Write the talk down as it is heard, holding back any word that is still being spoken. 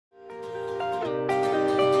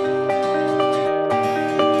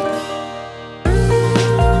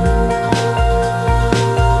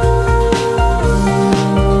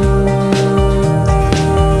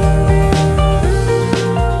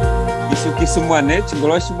Sumwane,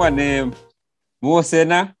 chingoloshi mwane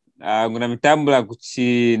muosena, nguna mitambula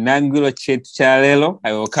kuchi nangilo chetu cha lelo.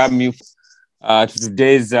 I welcome you to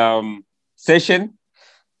today's session.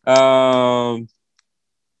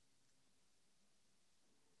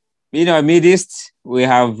 In our midst, we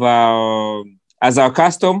have, as our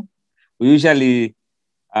custom, we usually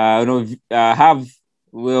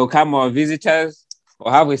welcome our visitors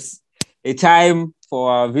or have a time for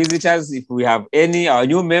our visitors. If we have any, our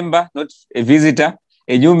new member, not a visitor,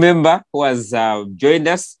 a new member who has joined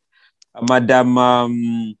us, Madam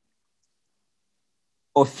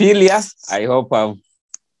Ophelia. I hope I've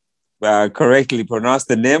correctly pronounced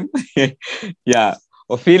the name. Yeah,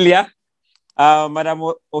 Ophelia.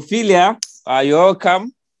 Madam Ophelia, you're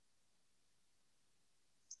welcome.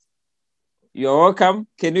 You're welcome.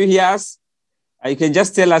 Can you hear us? You can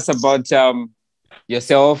just tell us about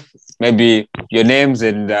yourself, maybe your names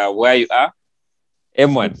and where you are.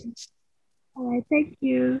 M1. All right, thank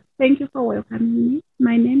you. Thank you for welcoming me.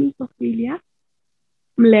 My name is Ophelia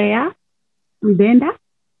Mleya Mbenda.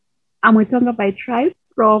 I'm a Tonga by tribe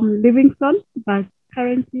from Livingston, but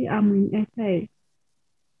currently I'm in SA.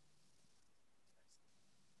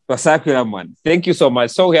 Thank you so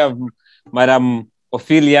much. So we have Madam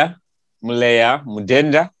Ophelia Mleya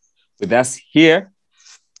Mudenda with us here.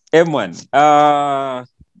 M1.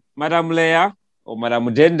 Madam Mleya, or Madam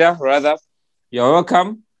Mudenda, rather, you're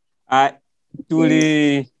welcome. I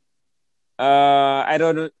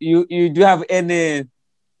don't know, you do have any,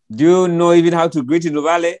 do you know even how to greet in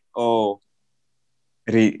Luvale or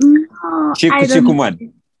I don't know.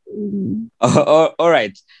 All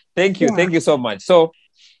right. Thank you. Yeah. Thank you so much. So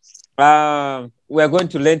we are going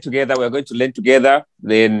to learn together.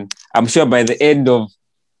 Then I'm sure by the end of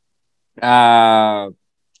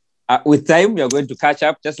with time, we are going to catch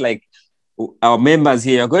up, just like our members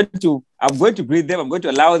here. I'm going to greet them. I'm going to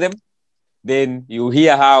allow them. Then you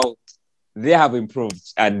hear how they have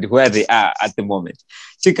improved and where they are at the moment.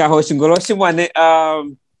 Chikaho chingoloshi mwane,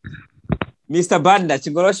 Mr. Banda,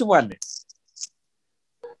 chingoloshi mwane.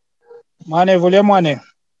 Mwane vule mwane.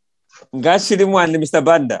 Ngashiri mwane, Mr.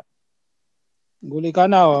 Banda.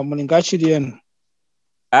 Gulikana wa mweni ngashiri yenu.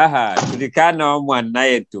 Aha, tulikana wa mwana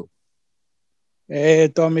yetu.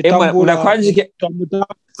 Tomitambula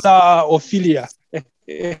Ophelia.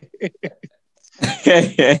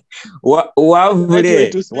 Wavule.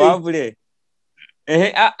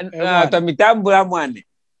 Tomitambula mwane.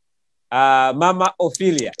 Mama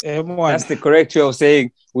Ophelia. That's the correct way of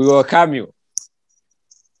saying we welcome you.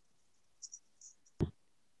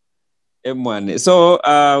 M1. So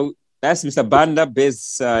that's Mr. Banda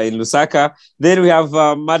based in Lusaka. Then we have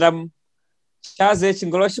Madam Chaze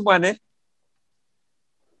Chingoloshi mwane.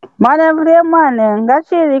 Mane vule mwane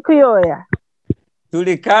ngachiri kuyoya.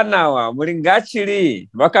 Tulikanawa mulingachiri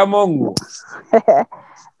wakamongu.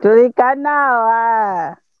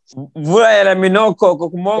 Tulikanawa. Vula ya minoko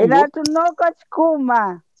kukumongu. Inatunoko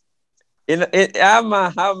chikuma.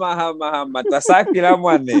 Hama twasakira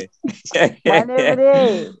mwane. Mane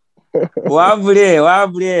vule.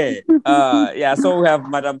 Wavule. Yeah, so we have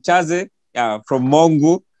Madam Chaze from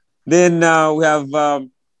Mongu. Then we have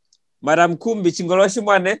Madam Kumbi Chingoloshi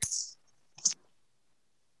mwane.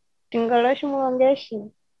 Chingoloshi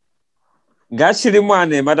mwangeshi. Ngachiri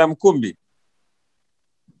mwane, Madam Kumbi.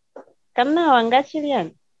 Kana wangachiri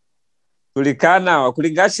yani? Tulikana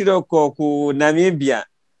kulingashiri uko ku Namibia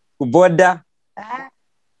kuboda.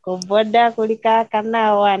 Kuboda kulika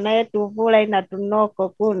kana wanaye tuvula inatunoko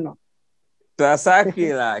kuno.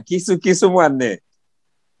 Twasakira kisu mwane.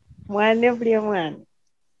 Mwane vule mwane.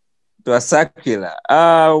 Twasakira.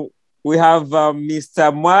 We have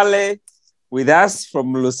Mr. Mwale with us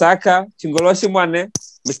from Lusaka. Chingoloshi mwane,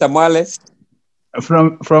 Mr. Mwale.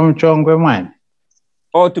 From Chongwe mwane.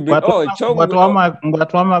 Oh, to be Chongwe.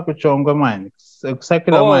 Ngwatwama ku Chongwe mwane.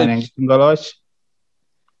 Kusakira mwane Chingoloshi.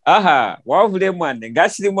 Aha, wavule mwane,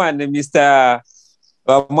 ngashiri mwane Mr.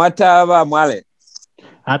 Mwata Mwale.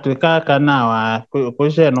 Atukaka nawa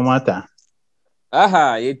kuje no mata.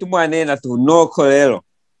 Aha, yetu mwane na tunoko lelo.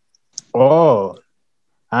 Oh.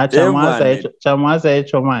 Chamaza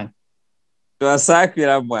echo mwane.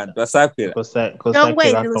 Twasakira mwane, twasakira.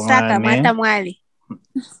 Chongwe Lusaka Mwata Mwale.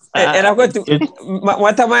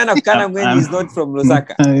 Mwata Mwale kukana mweni is not from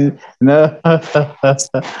Lusaka. No.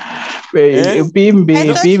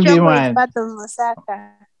 Pimbi man. Part of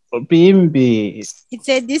Lusaka. Pimbi. It's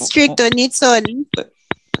a district on its own.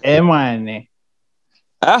 Man.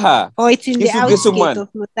 Aha. Oh, it's in the outskirts of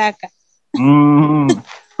Lusaka.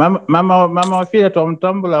 Mama Ophelia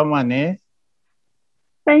tomtambula mwane.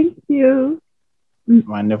 Thank you.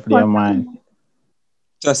 Wonderful man.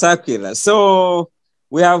 Twasakira. So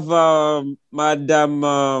We have Madam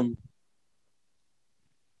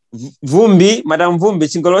Vumbi, Madam Vumbi,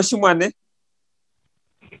 Chingoloshi Mwane.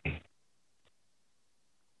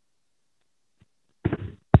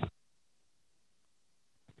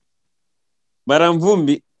 Madam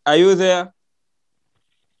Vumbi, are you there?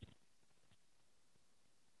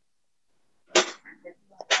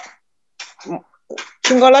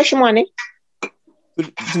 Chingoloshi Mwane.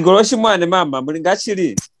 Chingoloshi Mwane mama,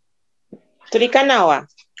 mulingachiri. Tulikanawa.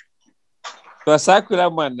 Twasakwila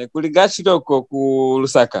mwane, kulingachiri oko ku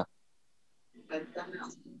Lusaka.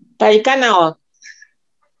 Talikanawa.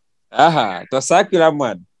 Aha, twasakwila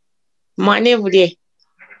mwane. Mwane vulie.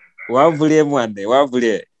 Wavulie mwane,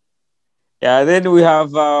 wavulie. Yeah, then we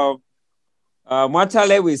have Mwata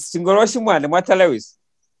Lewis. Chingoloshi mwane, Mwata Lewis.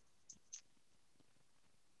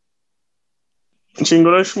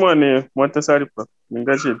 Chingoloshi mwane, Mwata Saripa.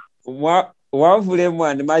 Ningachiri. Wavule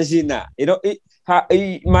mwane, Majina. You know,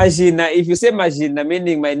 Majina, if you say Majina,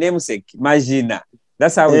 meaning my namesake, Majina.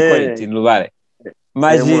 That's how we call it in Luvale.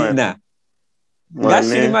 Majina.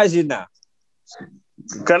 Ngashiri Majina.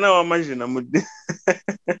 Kana wa Majina mudi.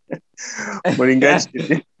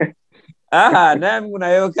 Mulingashiri. Aha, now I'm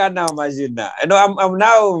gonna kana wa Majina. You know, I'm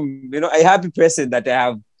now, you know, a happy person that I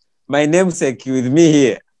have my namesake with me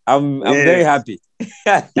here. I'm very happy.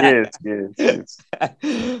 Yes.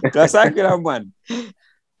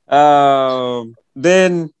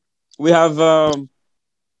 Then we have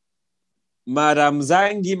Madam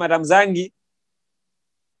Zangi. Madam Zangi.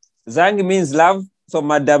 Zangi means love. So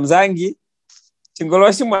Madam Zangi.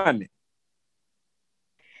 Chingoloshi mwane.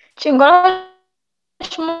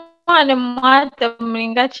 Chingoloshi mwane Mwata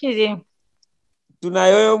mulingachiri.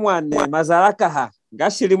 Tunayoyo mwane. Mazaraka ha.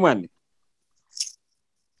 Ngashiri mwane.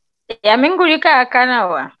 Yamingulika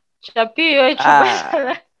akanawa. Chapiyo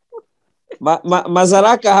chubasala.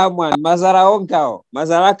 Mazaraka ha mwane. Mazara onkao.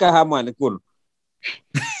 Mazaraka ha mwane kuno.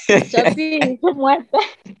 Chapiyo Mwata.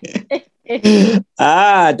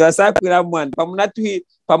 Twasakwila mwane.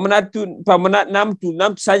 Pamuna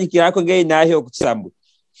namtu sanyikira ako ngei nahi okuchisambu.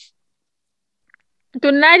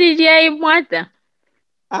 Tunalilia Mwata.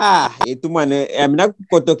 Itu mwane. Amina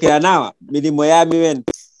kukotokea nawa. Milimo ya miwen.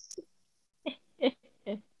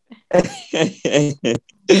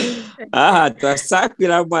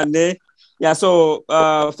 Twasakwila mwane. Yeah, so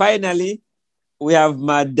finally we have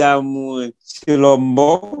Madam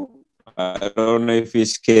Chilombo. I don't know if she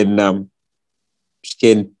can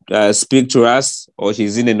speak to us or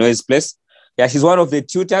she's in a noise place. Yeah, she's one of the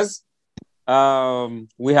tutors.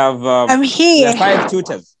 We have I'm here. We have 5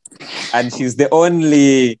 tutors, and she's the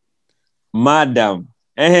only madam.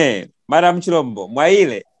 Madam Chilombo,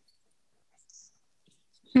 Mwaile.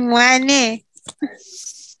 Mwane.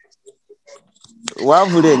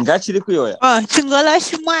 Wavule ngachiri kuyoya.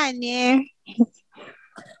 Chingoloshi mwane.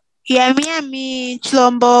 Yami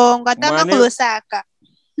Chilombo ngatanga ku Lusaka.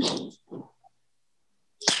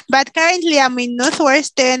 But currently I'm in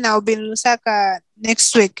Northwestern. I'll be in Lusaka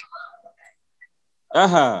next week.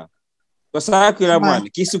 Twasakwila mwane.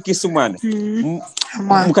 Kisu mwane.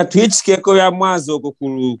 Mukatwichike ko ya mwazo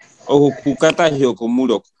okukata hiyo ko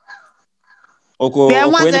muloko. Oko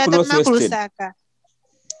Lusaka.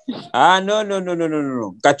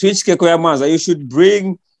 No. Katwichike ko ya mwazo. You should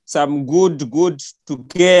bring some good to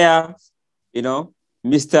care, you know.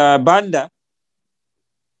 Mr. Banda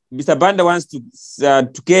wants to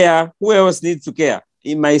care. Who else needs to care?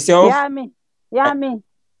 Myself. Yami.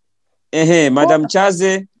 Madam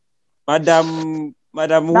Chaze, Madam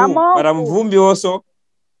Vumbi also.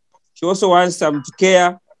 She also wants some to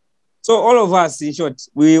care. So all of us, in short,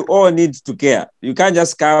 we all need to care. You can't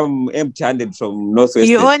just come empty-handed from Northwest.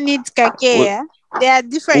 You all need care. There are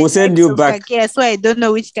different we'll send you back. Kakea, so I don't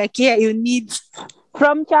know which kakea you need.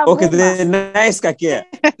 From Chavuma. Okay, the nice kakea.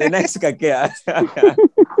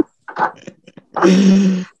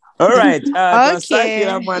 All right.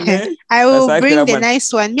 Okay. I will bring the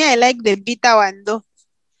nice one. Me, I like the bitter one though.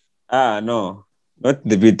 No. Not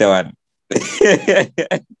the bitter one.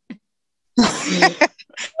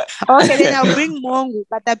 Okay, then I'll bring mongu,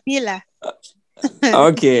 caterpillar.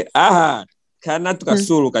 Okay. Kana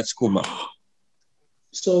tukasuru kachikuma.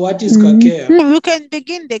 So what is kakea? We can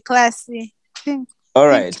begin the class. All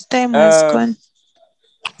right. Time has gone.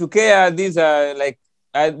 Tukea, these are like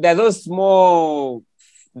they're those small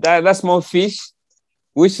fish,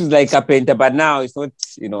 which is like a painter, but now it's not,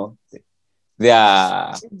 you know, they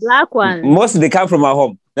are black ones. Most they come from our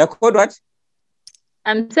home. They're called what?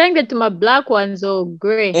 I'm saying that my black ones or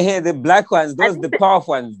gray. The black ones, those the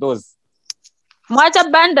powerful ones, those.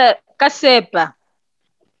 Mwata banda kasepa.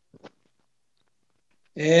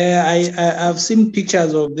 I've seen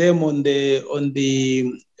pictures of them on the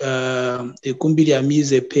Kumbili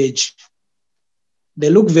Amize page. They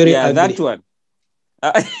look very ugly. That one.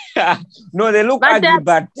 No, they look But ugly,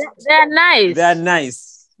 but they're nice. They're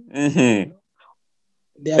nice. Mm-hmm.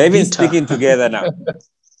 They're even speaking together now.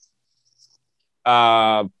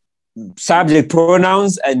 Subject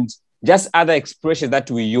pronouns and just other expressions that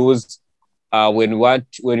we use when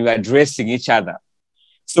we're addressing each other.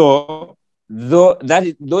 So these are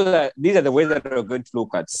the ways that we're going to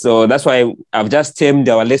look at. So that's why I've just termed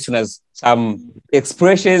our listeners some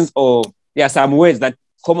expressions or some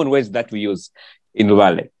common words that we use in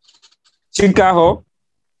Luvale. Chinkaho,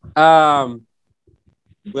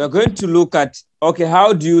 we are going to look at,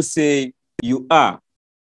 how do you say you are?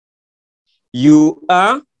 You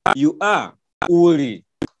are, uli.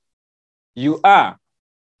 You are,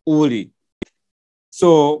 uli.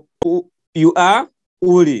 So you are,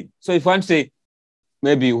 uli. So if I want to say,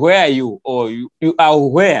 maybe where are you, or you are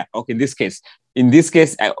where? Okay, in this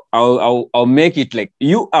case, I'll make it like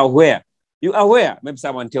you are where. You are where? Maybe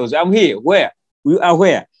someone tells you, I'm here. Where? You are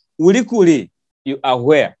where? Uli kuli. You are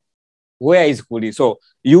where? Where is kuli? So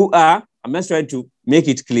you are. I'm just trying to make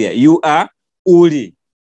it clear. You are uli.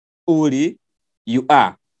 Uli. You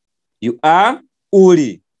are. You are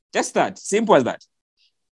uli. Just that. Simple as that.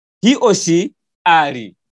 He or she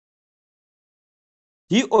ali.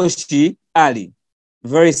 He or she ali.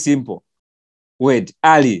 Very simple word.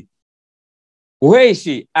 Ali. Where is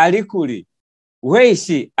she? Ali kuli. Where is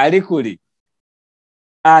she? Ali kuli.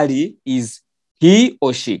 Ali is he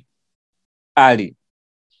or she. Ali.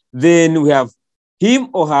 Then we have him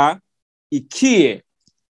or her. Ikie.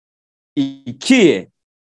 Ikie.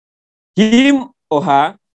 Him or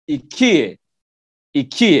her. Ikie.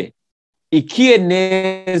 Ikie. Ikie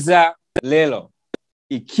neza lelo.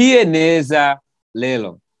 Ikie neza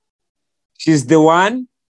lelo. She's the one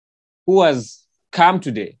who has come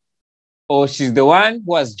today. Or she's the one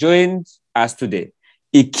who has joined us today.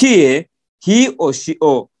 Ikie, he or she,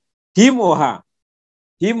 or him or her.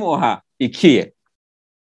 Him or her, ikie.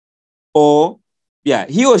 Or,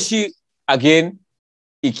 he or she, again,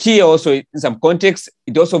 ikie also in some context,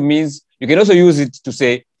 it also means, you can also use it to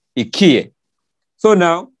say ikie. So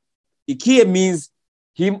now, ikie means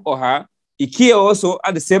him or her. Ikie also,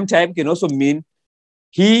 at the same time, can also mean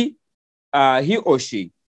he or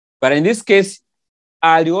she. But in this case,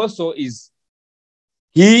 ali also is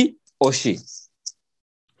he or she.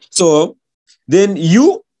 So then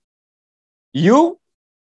you,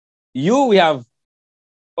 we have,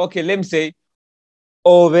 let me say,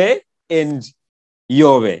 ove and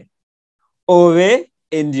yove. Ove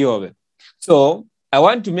and yove. So I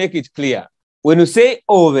want to make it clear. When you say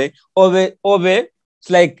ove, it's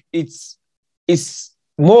like it's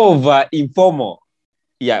more of informal.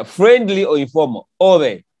 Yeah, friendly or informal.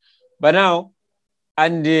 Ove. But now,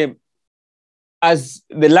 and as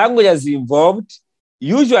the language has evolved,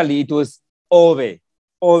 usually it was ove.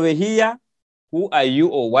 Over here, who are you,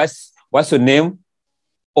 or what's your name?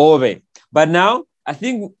 Ove. But now, I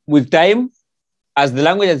think with time, as the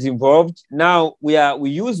language has evolved, now we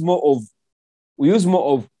use more of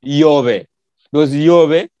yove. Because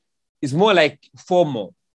yove is more like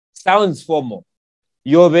formal. Sounds formal.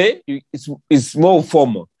 Yove is more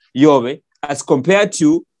formal. Yove as compared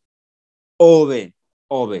to ove.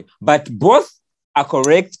 But both are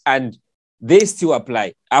correct and they still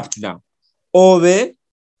apply up to now. Ove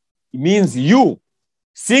means you,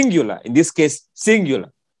 singular. In this case,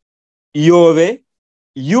 singular. Yove,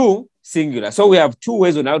 you, singular. So we have two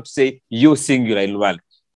ways on how to say you, singular in Luvale.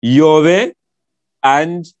 Yove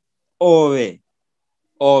and ove.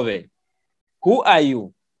 Ove. Who are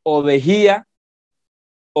you? Over here,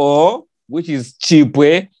 or which is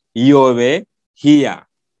chipwe, yove, here.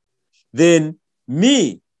 Then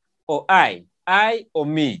me or I or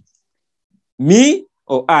me. Me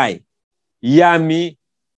or I. Yami,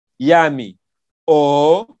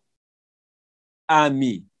 or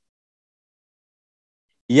ami.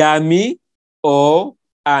 Yami or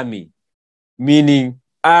ami. Meaning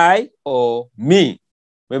I or me.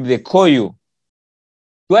 Maybe they call you.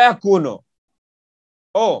 Dwaya kuno.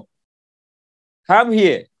 Oh, come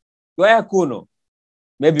here. Dwaya kuno.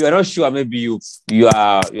 Maybe you're not sure. Maybe you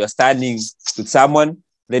are standing with someone.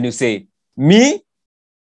 Then you say, me,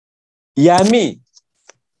 yami,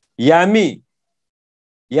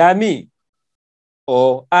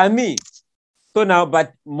 or ami. So now,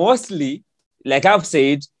 but mostly, like I've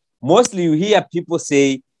said, mostly you hear people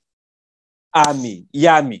say ami,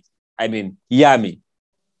 yami. I mean, yami.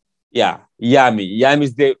 Yeah, yami. Yami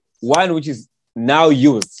is the one which is now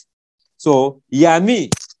used. So, yami,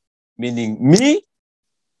 meaning me,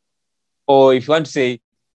 Or if you want to say,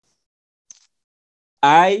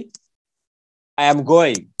 I am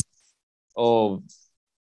going, or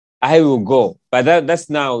I will go. But that's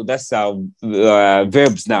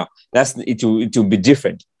verbs now. It will be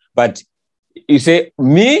different. But you say,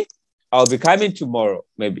 me, I'll be coming tomorrow.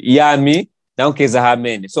 Maybe yami, now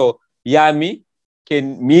kezahamene. So yami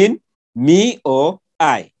can mean me or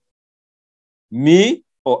I. Me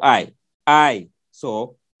or I. I.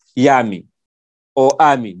 So yami or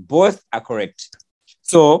ami. Both are correct.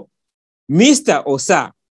 So Mr. or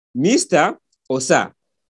Sir. Mr. or Sir.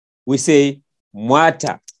 We say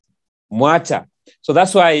mwata. Mwata. So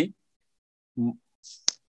that's why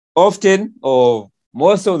often or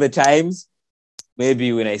most of the times,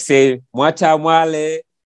 maybe when I say Mwata Mwale,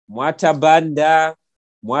 Mwata Banda,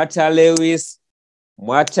 Mwata Lewis,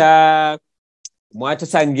 Mwata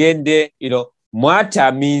Sangende,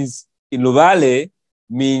 Mwata means in Luvale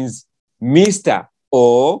means Mr.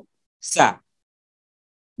 or Sir.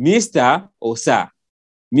 Mr. or Sir.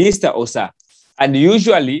 Mr. or Sir. And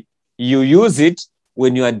usually you use it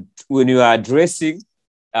when you are addressing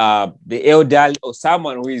the elderly or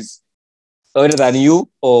someone who is older than you,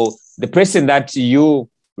 or the person that you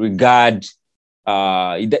regard,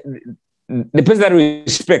 the person that you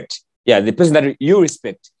respect. Yeah, the person that you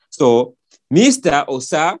respect. So, Mr. or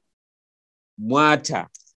Sir, mwata,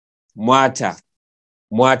 mwata,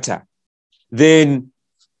 mwata. Then,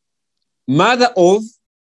 mother of,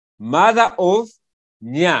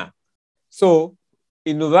 nya. So,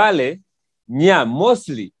 in Luvale, nya,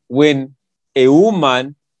 mostly when a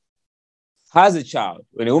woman has a child,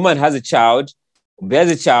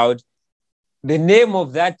 bears a child, the name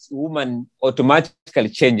of that woman automatically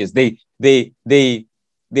changes. They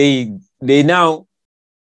now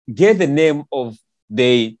get the name of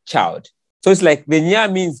the child. So it's like the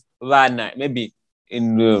nya means vana. Maybe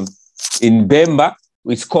in Bemba,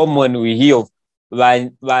 it's common we hear of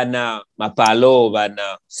vana mapalo,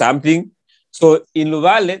 vana something. So in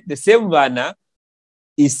Luvale, the same vana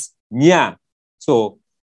is nya. So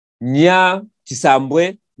nya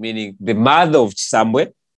Chisambwe, meaning the mother of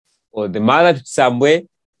Chisambwe, or the mother to Chisambwe.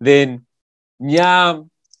 Then nya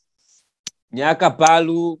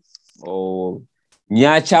Kapalu, or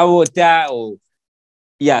nya Chawota, or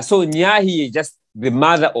yeah. So nya here is just the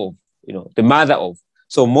mother of, the mother of.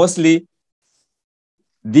 So mostly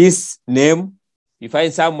this name, you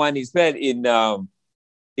find someone is spelled in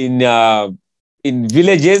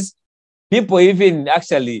villages. People even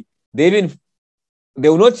actually they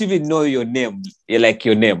will not even know your name, like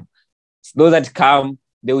your name. Those that come,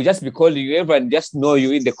 they will just be calling you. Everyone just know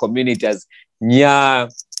you in the community as Nya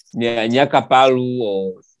Kapalu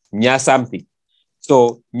or Nya something.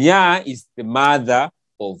 So Nya is the mother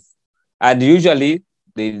of, and usually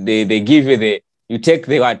they give you you take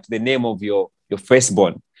the name of your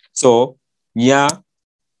firstborn. So Nya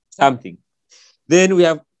something. Then we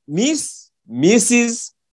have Miss,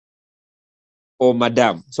 Mrs. or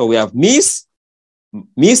Madam. So we have Miss,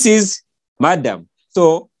 Mrs., Madam.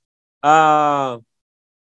 So,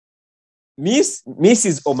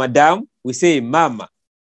 Mrs. or Madam, we say Mama.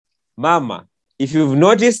 Mama. If you've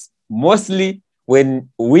noticed, mostly when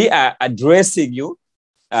we are addressing you,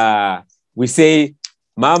 we say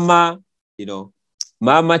Mama,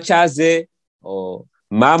 Mama Chaze or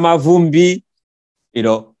Mama Vumbi,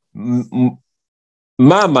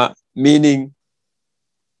 Mama meaning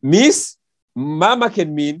Miss. Mama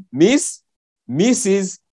can mean Miss,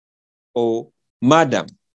 Mrs. or Madam.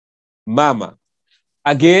 Mama.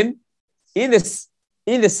 Again, in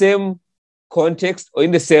the same context or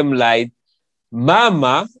in the same line,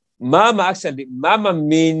 Mama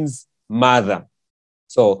means mother.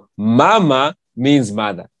 So Mama means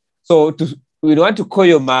mother. So we want to call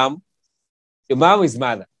your mom is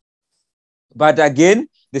mother. But again,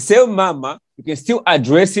 the same Mama, you can still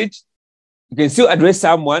address it. You can still address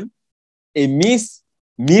someone, a Miss,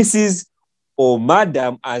 Mrs. or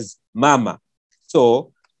Madam as Mama.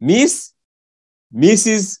 So Miss,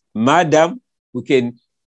 Mrs., Madam, we can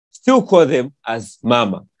still call them as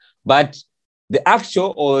Mama. But the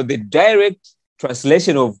actual or the direct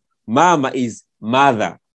translation of Mama is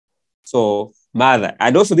mother. So mother.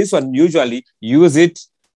 And also this one usually use it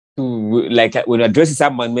to, like when addressing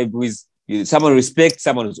someone, maybe with someone respect,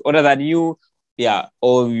 someone who's older than you, yeah,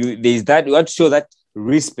 or there's that, you want to show that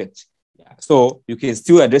respect. Yeah. So you can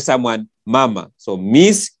still address someone Mama. So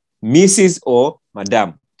Miss, Mrs. or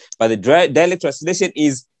Madam. But the dialect translation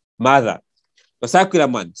is mother.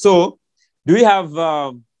 So do we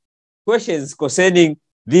have questions concerning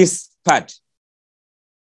this part?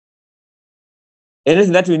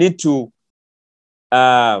 Anything that we need to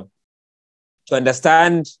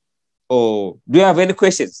understand, or do you have any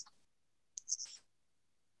questions?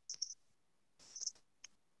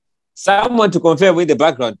 Someone to confirm with the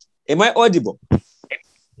background. Am I audible?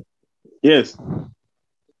 Yes.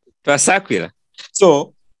 Twasakwira.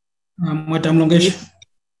 So,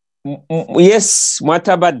 yes,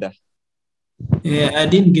 Mwatabanda. I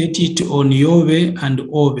didn't get it on Yove and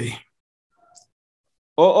Ove.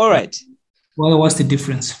 Oh, all right. Well, what's the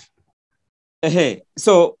difference?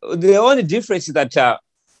 So the only difference is that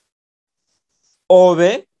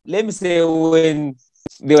Ove, let me say, when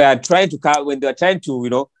they were trying to come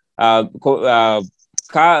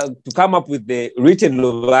up with the written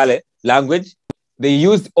Luvale language, they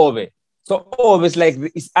used Ove. So Ove is like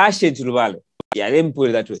it's ancient Luvale. Yeah, let me put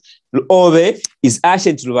it that way. Ove is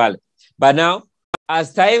ancient Luvale. But now,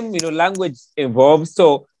 as time, language evolves,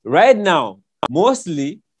 so right now,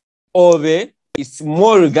 mostly Ove is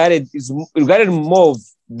regarded more of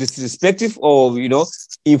disrespectful or,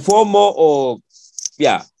 informal or,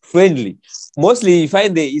 friendly. Mostly you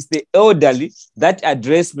find it's the elderly that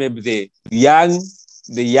address maybe the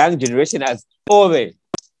young generation as Ove,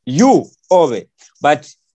 you, Ove.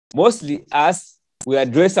 But mostly us, we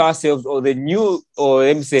address ourselves or the new, or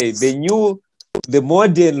let me say, the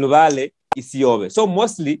modern Luvale is Yove. So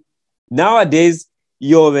mostly nowadays,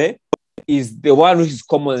 Yove is the one which is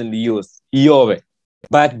commonly used, Yove.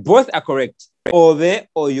 But both are correct. Ove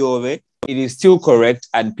or Yove, it is still correct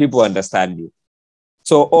and people understand you.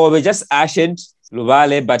 So Ove just ancient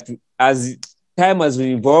Luvale, but as time has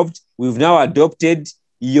evolved, we've now adopted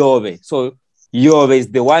Yove. So Yove is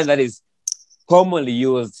the one that is commonly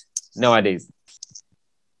used nowadays.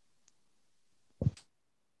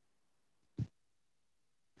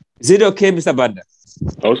 Is it okay, Mr. Banda?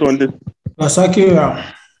 I also wanted.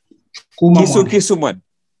 Kisuman.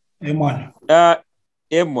 M1.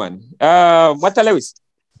 M1. Mata Lewis.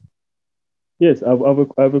 Yes, I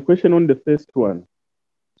have a question on the first one.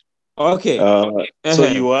 Okay. So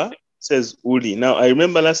you are says Uli. Now I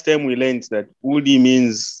remember last time we learned that Uli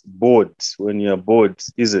means bored. When you're bored,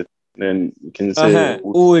 is it? Then you can say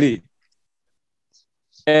Uli.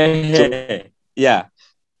 Yeah.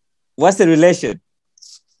 What's the relation?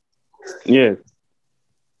 Yes.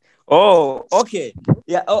 Oh, okay.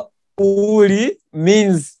 Yeah. Uli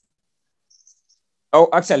means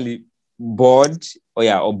actually bored.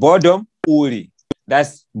 Or boredom. Uli.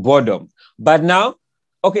 That's boredom. But now,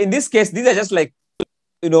 okay, in this case, these are just like,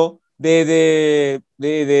 the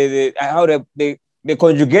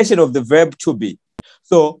conjugation of the verb to be.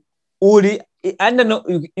 So Uli,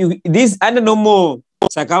 this under normal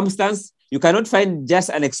circumstance, you cannot find just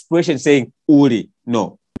an expression saying Uli.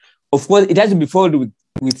 No. Of course, it has to be followed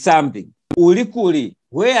with something. Uli Kuli,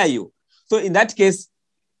 where are you? So in that case,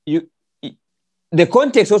 the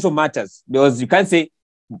context also matters, because you can't say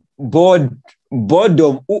boredom,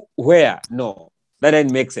 where? No, that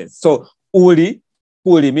doesn't make sense. So Uli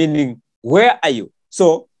Kuli meaning where are you?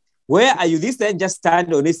 So where are you? This then just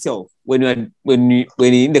stand on itself when you're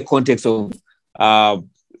in the context of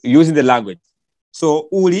using the language. So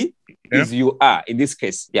Uli is you are in this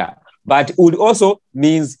case, But Uli also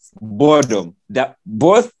means boredom. That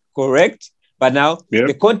both correct, but now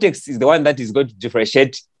the context is the one that is going to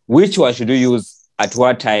differentiate which one should you use at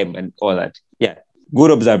what time and all that. Yeah,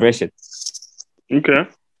 good observation. Okay,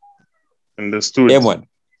 understood. M1.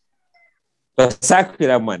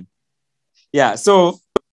 Yeah, so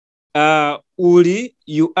Uli,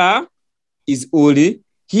 you are is Uli.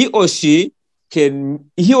 He or she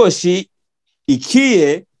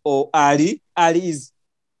ikie or Ali is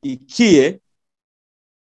ikie.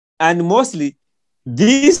 And mostly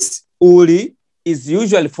this Uli is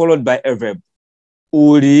usually followed by a verb.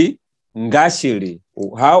 Uli ngashiri.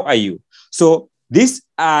 How are you? So this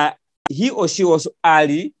he or she was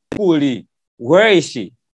Ali, Uli. Where is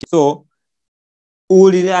she? So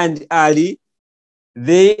Uli and Ali,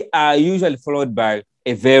 they are usually followed by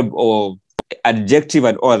a verb or adjective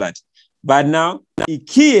and all that. But now,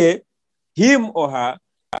 ikie, him or her,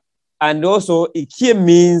 and also ikie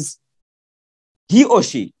means he or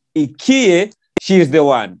she. Ikie, she is the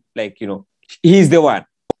one. He is the one.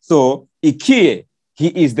 So ikie, he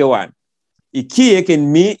is the one. Ikie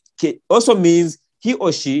can also means he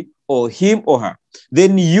or she or him or her.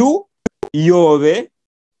 Then you, Yove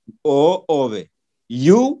or Ove.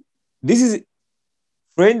 You, this is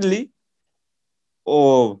friendly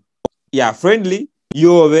or friendly,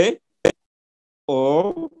 Yove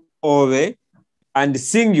or Ove, and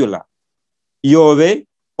singular, Yove,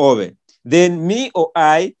 Ove. Then me or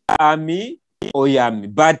I, Ami or Yami.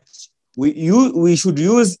 But we should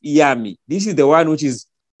use Yami. This is the one which is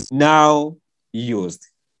now used.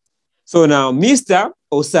 So now Mr.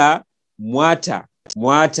 or Sir, Mwata.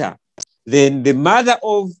 Then the mother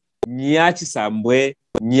of Nyachi Sambwe,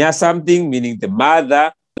 Nya something, meaning the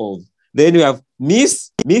mother of Then we have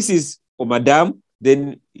Miss, Mrs. or Madam,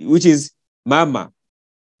 then which is Mama.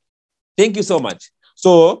 Thank you so much.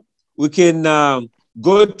 So we can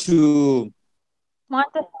go to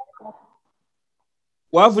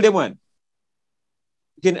one.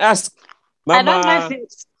 You can ask Mama. I don't know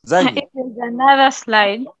if there's another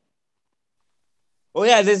slide. Oh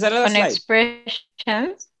yeah, there's another slide. On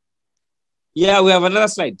expressions. Yeah, we have another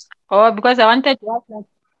slide. Oh, because I wanted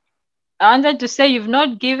to say you've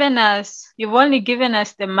only given us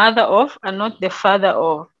the mother of and not the father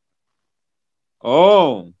of.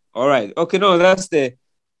 Oh, all right. Okay, no, that's the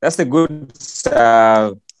good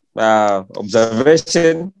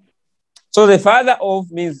observation. So the father of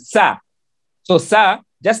means Sa. So Sa,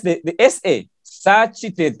 just the SA. Sa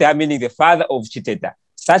Chiteta, meaning the father of Chiteta.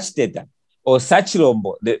 Sa Chiteta. Or Sa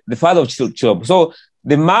Chilombo, the father of Chilombo. So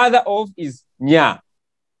the mother of is Nya.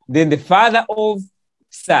 Then the father of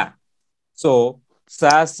Sa. So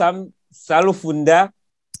Sa Salufunda,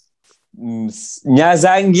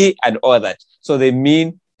 Nyazangi, and all that. So they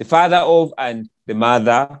mean the father of and the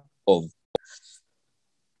mother of.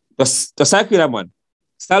 Tosakira man.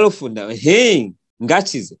 Salufunda. Hey,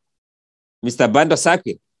 Ngachize. Mr. Bando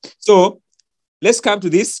Saki. So let's come to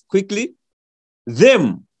this quickly.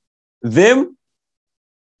 Them,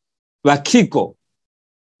 Vakiko,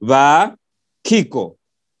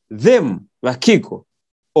 them, Vakiko,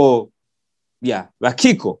 or yeah,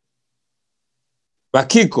 Vakiko.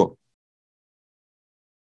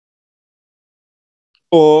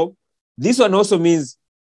 Or this one also means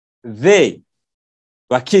they,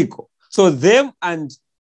 Vakiko. So them and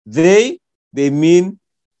they mean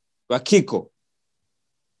Vakiko.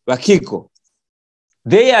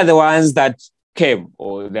 They are the ones that came,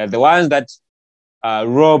 or they're the ones that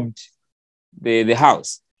robbed the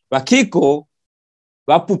house. Vakiko,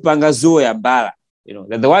 vapupanga zuo ya mbala. You know,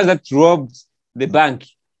 they're the ones that robbed the bank.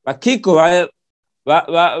 Vakiko,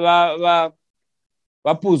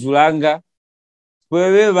 vapuzulanga,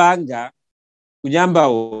 wewe vanga, kunyamba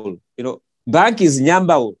ulu. You know, bank is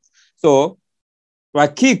nyamba ulu. So,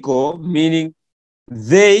 Vakiko meaning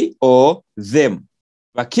they or them.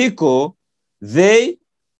 Vakiko, they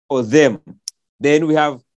or them. Then we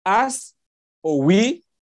have us or we,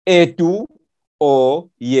 etu or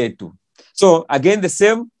yetu. So again, the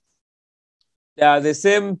same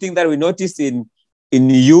thing that we noticed in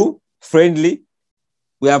you, friendly.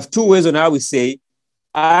 We have two ways on how we say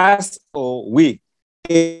us or we,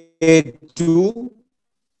 etu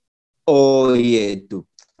or yetu.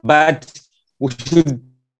 But we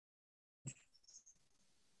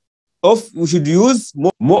should use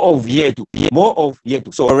more of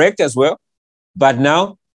yetu. So correct as well. But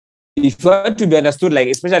now, if you want to be understood, like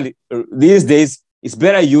especially these days, it's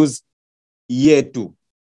better use yetu,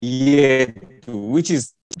 which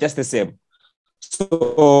is just the same.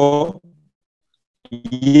 So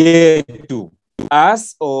yetu,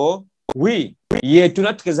 us or we. Yetu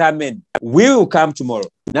natukezamen. We will come tomorrow.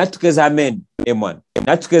 Natukezamen, M1.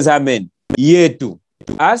 Natukezamen, yetu.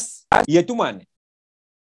 Us, yetuman.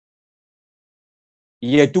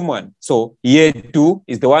 Yetuman. So yetu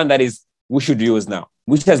is the one that is we should use now,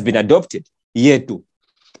 which has been adopted. Yetu.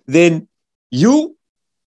 Then you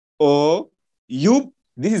or you,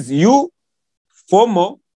 this is you,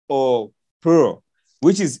 formal or plural,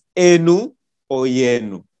 which is enu or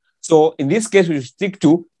yenu. So in this case, we stick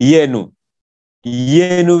to yenu.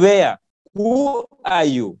 Yenuvea. Who are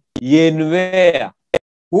you? Yenuvea.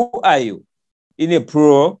 Who are you? In a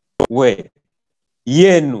plural way.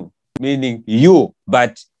 Yenu, meaning you,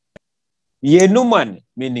 but yenuman,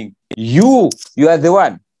 meaning you are the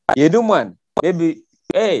one. Yenuman, maybe,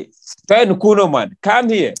 hey, man, come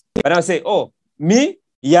here. But I'll say, oh, me,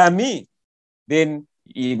 yeah, me. Then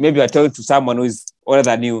maybe you're talking to someone who is older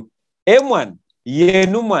than you. M1,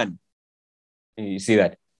 yenuman. You see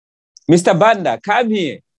that? Mr. Banda, come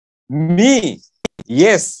here. Me,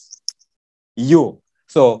 yes, you.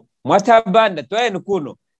 So, Mwata Banda,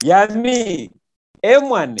 nukuno, ya me,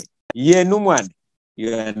 M1, yenuman.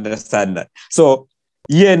 You understand that? So,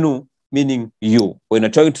 yenu meaning you. When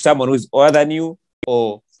you're talking to someone who is older than you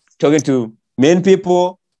or talking to many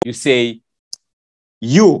people, you say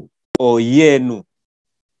you or yenu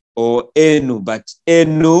or enu. But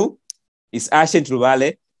enu is ancient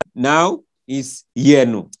Luvale. Now is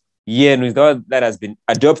yenu. Yenu is the one that has been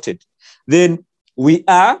adopted. Then we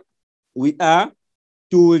are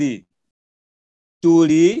tuli.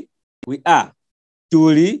 Tuli, we are.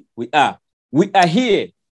 Tuli, we are. We are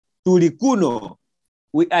here. Tuli kuno.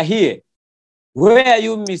 We are here. Where are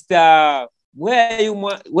you, Mr.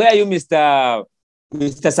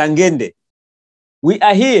 Mr. Sangende? We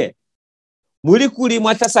are here. Muri kuli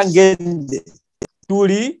mwata Sangende.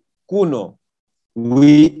 Tuli kuno.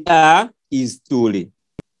 We are is tuli.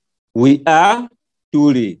 We are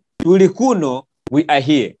tuli. Tuli kuno, we are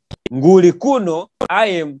here. Nguli kuno, I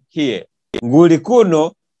am here. Nguli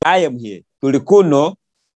kuno, I am here. Tuli kuno,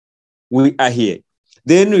 we are here.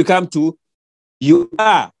 Then we come to you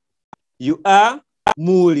are. You are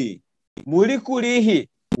muli. Muli kulihi.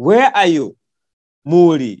 Where are you?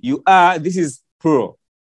 Muli. You are, this is plural.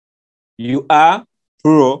 You are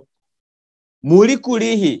plural. Muli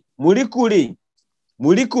kulihi. Muli kuli.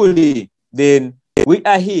 Muli kuli. Then we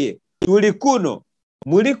are here. Tuli kuno.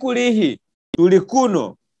 Muli kulihi. Tuli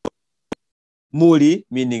kuno. Muli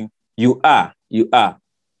meaning you are. You are.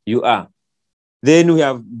 You are. Then we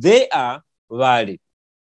have they are valid.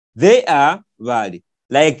 They are valid.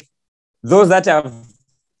 Like those that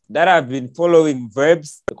have been following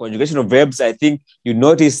verbs, the conjugation of verbs, I think you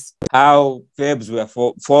notice how verbs were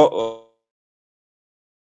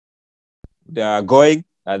they are going.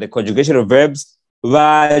 The conjugation of verbs,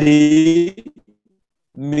 vali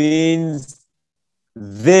means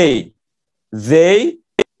they,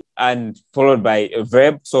 and followed by a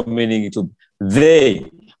verb, so meaning it to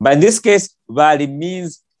they. But in this case, vali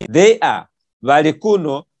means they are. Vali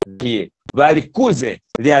kuno, here. Vali kuze,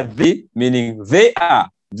 they are the, meaning they are.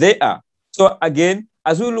 They are. So again,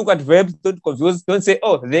 as we look at verbs, don't confuse, don't say,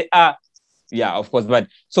 oh, they are. Yeah, of course, but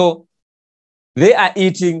so they are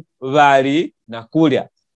eating vali nakulia.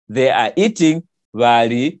 They are eating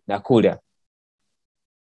vali nakulia.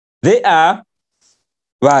 They are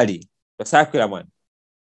vali.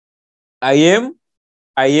 I am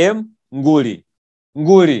nguli.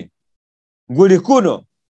 Nguli. Nguli kuno,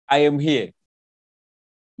 I am here.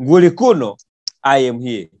 Nguli kuno, I am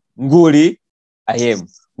here. Nguli, I am.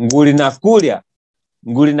 Nguli nakulia.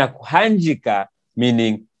 Nguli nakuhanjika,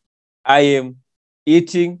 meaning I am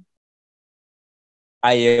eating,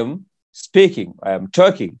 I am speaking, I am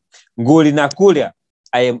talking. Nguli nakulia,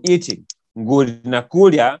 I am eating. Nguli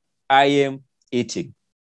nakulia, I am eating.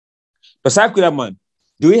 Pasakulaman,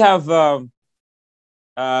 do we have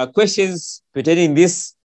questions pertaining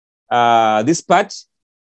this part?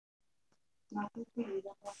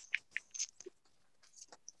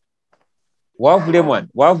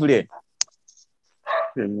 Wavule.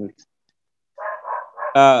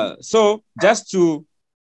 So just for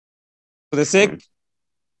the sake,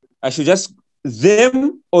 I should just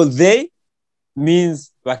them or they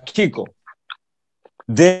means wakiko.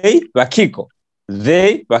 They wakiko.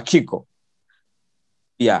 They wakiko.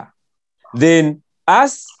 Yeah. Then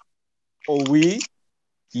us or we,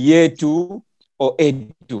 yetu or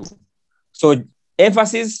edu. So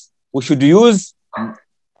emphasis, we should use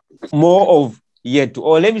more of yetu.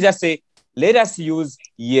 Or let me just say, let us use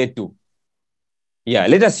yetu. Yeah,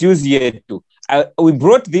 let us use yetu. We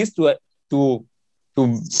brought this to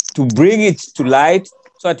bring it to light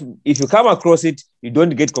so that if you come across it, you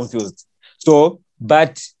don't get confused. So,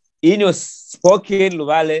 but in your spoken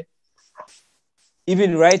Luvale,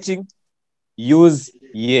 even writing, use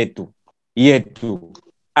yetu. Yetu.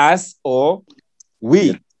 Us or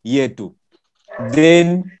we, yetu.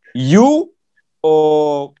 Then you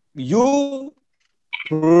or you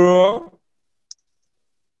pro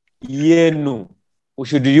yenu. We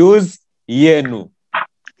should use yenu.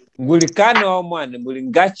 Ngulikano wa mwane,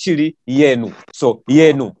 mulingachili yenu. So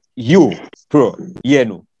yenu, you, pro,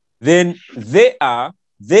 yenu. Then they are,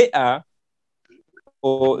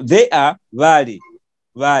 or they are vali.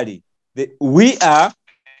 We are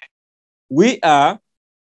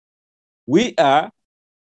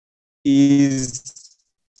is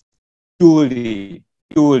tuli.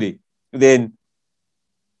 Then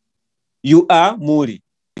you are muri.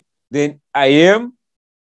 Then I am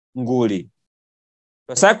nguli.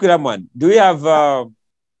 Sakuraman, do you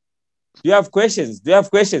have questions? Do you have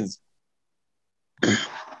questions?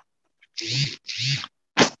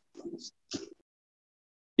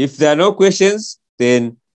 If there are no questions,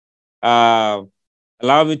 then allow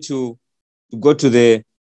me to go to the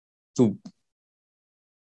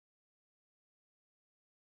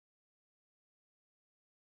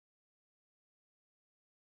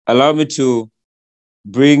allow me to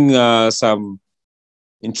bring some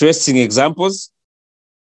interesting examples.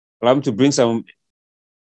 Allow me to bring some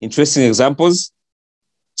interesting examples.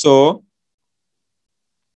 So,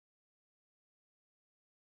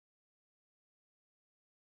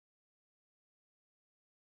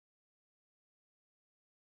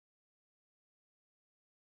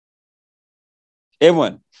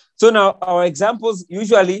 everyone. So now our examples,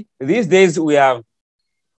 usually these days we are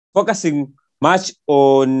focusing much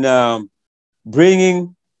on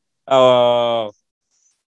bringing our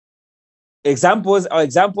examples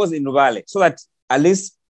in Luvale, so that at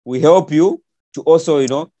least we help you to also,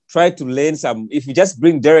 try to learn some. If you just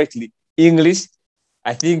bring directly English,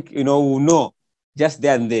 I think, we'll know just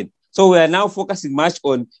there and then. So we are now focusing much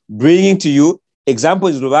on bringing to you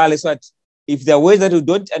examples of Luvale, so that if there are words that you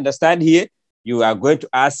don't understand here, you are going to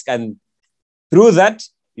ask, and through that,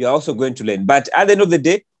 you are also going to learn. But at the end of the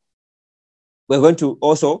day, we're going to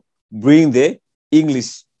also bring the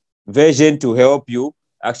English version to help you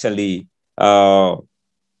actually learn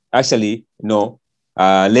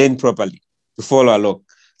properly, to follow along.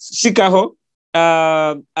 Shikaho,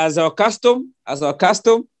 as our custom,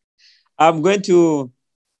 I'm going to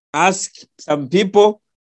ask some people,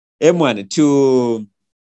 M1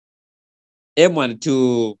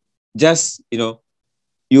 to just,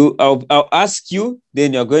 I'll ask you,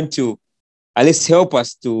 then you're going to at least help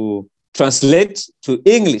us to translate to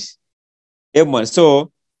English. M1.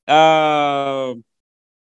 So,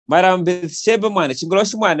 Madam Bethsheba Mwane,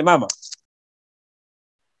 Chingoloshi Mwane, Mama.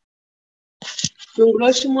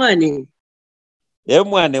 Chingoloshi Mwane.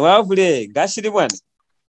 M1, wavule, gashiri Mwane.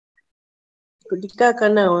 Kudikaka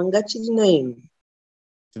nawa, ngachiri na inu.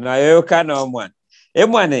 Tunayoyoka na Mwane.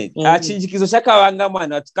 M1, achinjikizo shaka wanga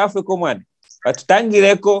Mwane, watukafweko Mwane.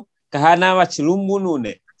 Watutangireko kahana wachilumbu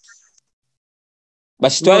nune.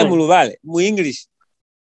 Bashitwale mu Luvale, mu English.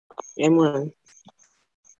 M1.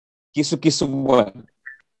 Kisu Mwane.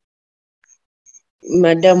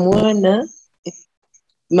 Madam Wana,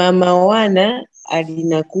 Mama Wana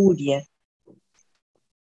alinakudia.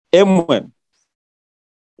 M1.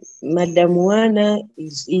 Madam Wana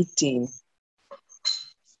is eating.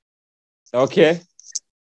 Okay.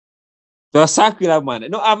 So circular man.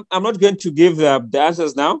 No, I'm not going to give the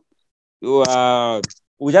answers now. We'll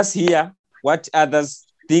just hear what others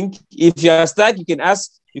think. If you are stuck, you can ask.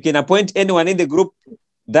 You can appoint anyone in the group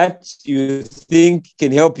that you think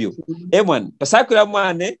can help you. M1. Circular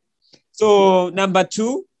man. So number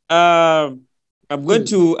 2, I'm going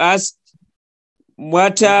to ask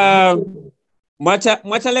Mwata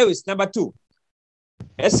Lewis, number 2.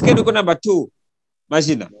 Eskeduko number 2.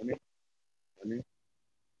 Majina.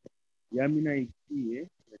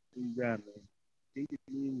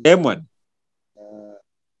 M1.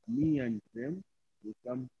 Me and them will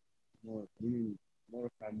come more, meaning more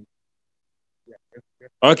family.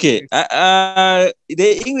 Okay. The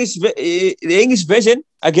English version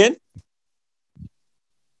again.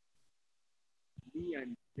 Me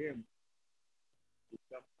and them will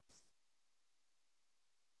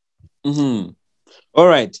come. All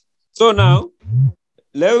right. So now,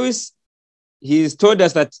 Lewis, he's told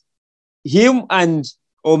us that him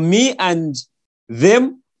or me and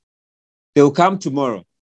them, they'll come tomorrow.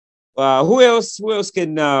 Who else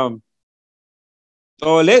can?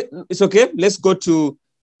 It's okay. Let's go to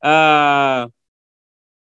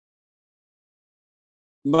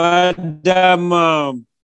Madam.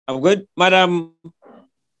 Madam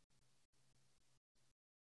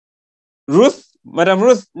Ruth. Madam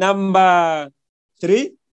Ruth, number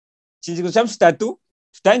 3. Chinjiko cha mstatu.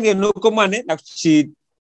 Tutange nuko mane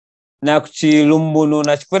na kuchilumbuno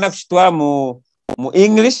na chikwena kuchitwa mu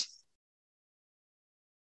English.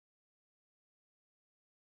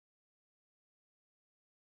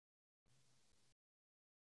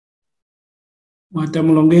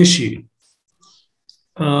 Matamulongeshi.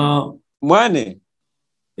 Mwane.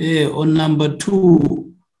 On number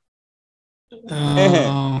 2,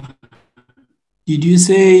 did you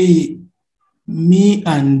say me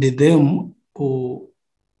and them, or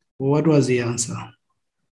what was the answer?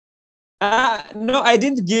 No, I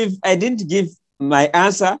didn't give my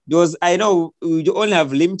answer because I know we only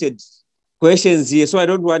have limited questions here, so I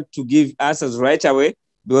don't want to give answers right away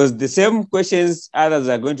because the same questions others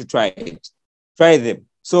are going to try them.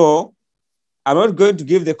 So I'm not going to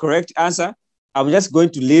give the correct answer. I'm just going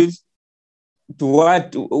to leave to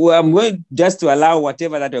I'm going just to allow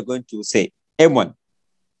whatever that you're going to say. M1.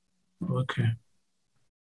 Okay.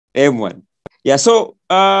 M1. Yeah. So,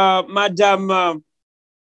 Madam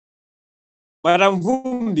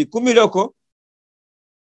Vumbi Kumiloko.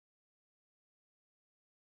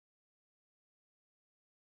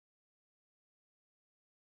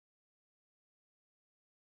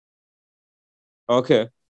 Okay.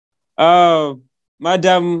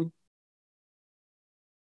 Madam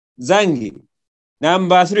Zangi,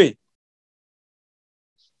 number 3.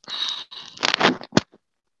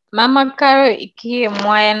 Mama Karo ikie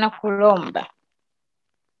mwaya na kulomba.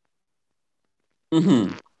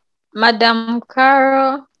 Madam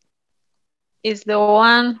Karo is the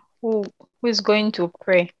one who is going to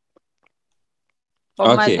pray.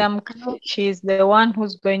 Or Okay. Madam Karo, she is the one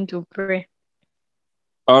who's going to pray.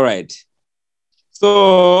 All right.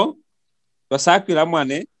 So, Basakula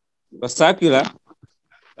Mwane, Basakula,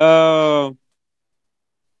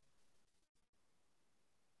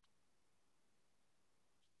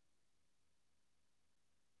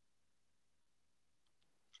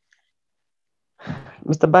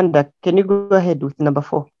 Mr. Banda, can you go ahead with number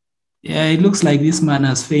 4? Yeah, it looks like this man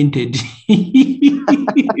has fainted. It's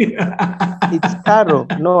Carol,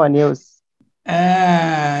 no one else.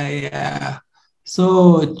 Yeah.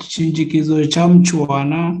 So chinjikizo cha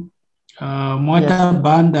mchwana mwata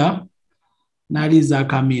banda naliza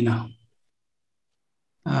kamina.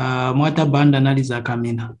 Mwata banda naliza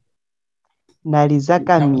kamina. Naliza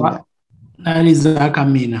kamina. Naliza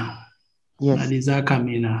kamina. Yes. Naliza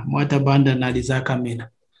kamina. Mwata banda naliza kamina.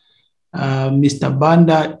 Mr.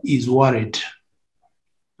 Banda is worried.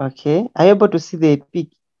 Okay. Are you able to see the pic?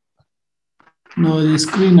 No, the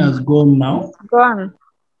screen has gone now. Gone.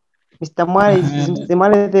 Mr. Mwale, is Mr.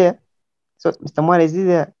 Mwale there? So, Mr. Mwale, is he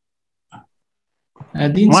there? I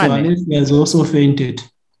think so, unless he has also fainted.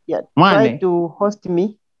 Yeah, try to host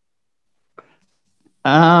me.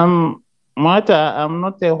 Martha, I'm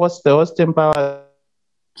not a host. The hosting power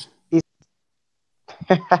is.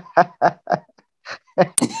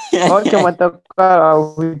 Okay,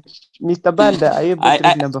 Mr. Banda, are you able to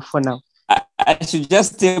read number 4 now? I should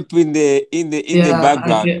just step in the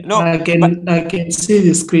background. I can see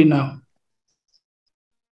the screen now.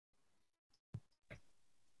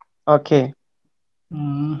 Okay.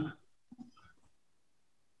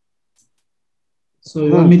 So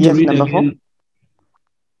you want me to read number again?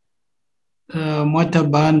 4? Mwata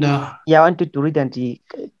banda. Yeah, I wanted to read until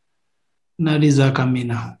Naliza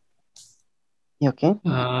kamina. Okay.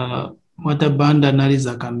 Mwata banda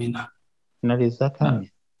naliza kamina. Naliza kamina.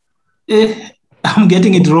 I'm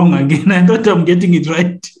getting it wrong again. I thought I'm getting it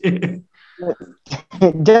right.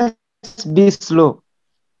 Just be slow.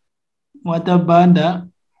 Mwata banda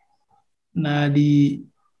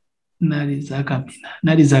naliza kamina.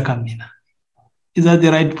 Naliza kamina. Is that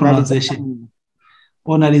the right pronunciation?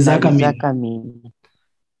 Or naliza kamina?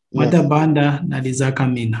 Mwata banda naliza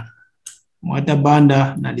kamina. Mwata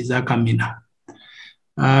banda naliza kamina.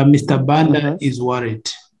 Mr. Banda is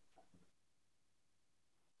worried.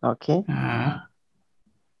 Okay.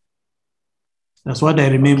 That's what I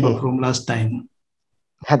remember from last time.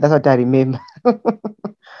 That's what I remember.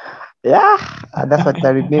 Yeah, that's what I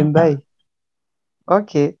remember.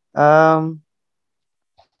 Okay.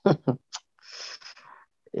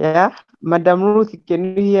 Yeah, Madam Ruth,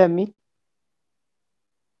 can you hear me?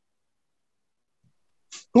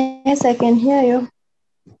 Yes, I can hear you.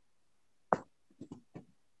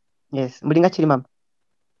 Yes, Mulinga chili mama.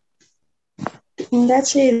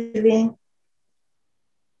 Ndachili.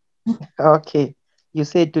 Okay, you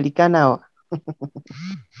said tulikanawa.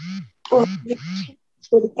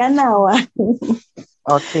 Tulikanawa.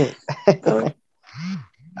 Okay.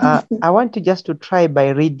 I want you just to try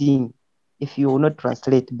by reading, if you will not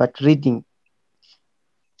translate, but reading.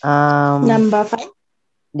 Number 5?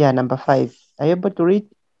 Yeah, number 5. Are you able to read?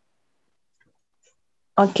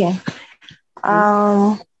 Okay.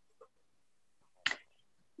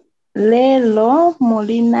 Lelo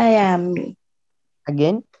mulina yami.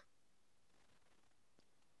 Again?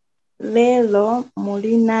 Lelo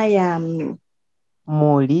mulina yami.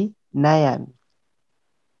 Muli nayami.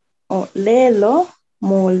 Oh, lelo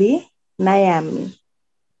muli nayami.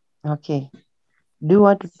 Okay. Do you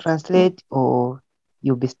want to translate or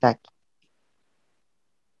you'll be stuck?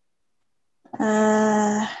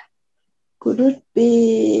 Could it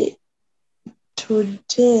be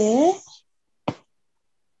today?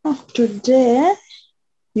 Oh, today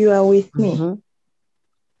you are with me.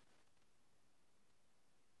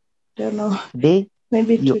 Don't know. Today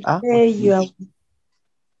maybe you today you are.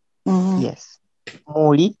 Yes.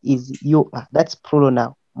 Moli is you are. That's plural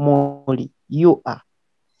now. Moli. You are.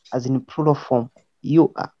 As in plural form.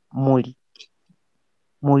 You are. Moli.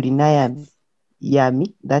 Moli nayami.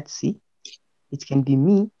 Yami. That's it. It can be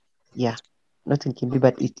me. Yeah. Not it can be,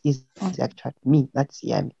 but it is actually me. That's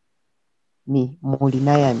yami. Me. Moli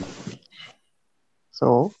nayami.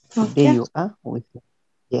 So today you are with me.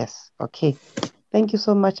 Yes. Okay. Thank you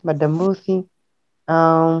so much, Madam Ruthie.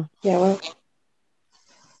 Yeah, well.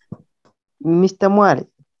 Mr. Mwale.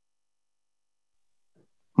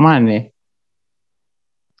 Mane.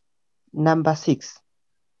 Number 6.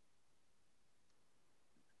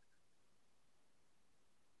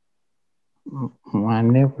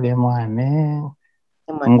 Mwane vule mwane.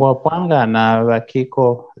 Ngwapanga na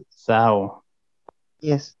vakiko zao.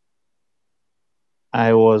 Yes.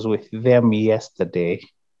 I was with them yesterday.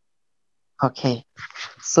 Okay.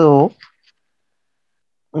 So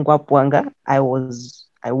Ngwapwanga, I was.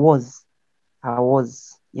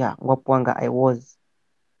 Yeah, Ngwapwanga, I was.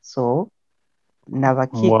 So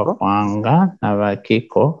Navakiko. Ngwapwanga na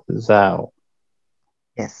vakiko zao.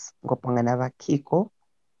 Yes, Ngwapwanga na vakiko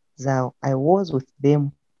zao. I was with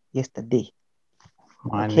them yesterday.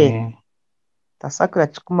 Mwane. Okay. Tasakura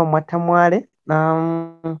chikuma mwatamwale.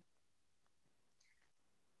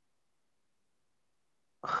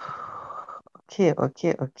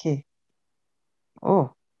 Okay.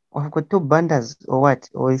 Oh, I've got two bandas or what?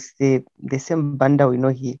 Or is the same banda we know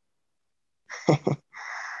here? I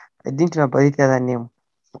didn't know about the other name.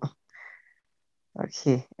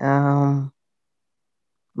 Okay. Mama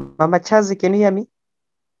Chazi, can you hear me?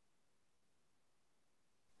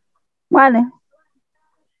 One.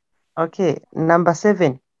 Okay, number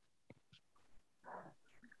 7.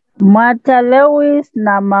 Mata Lewis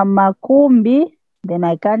na Mama Kumbi. Then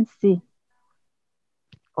I can't see.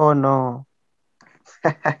 Oh no.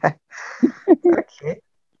 Okay.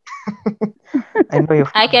 I know you.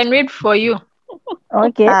 I can read for you.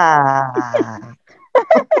 Okay.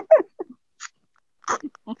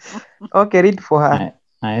 Okay, read for her.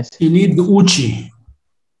 Nice. You need uchi.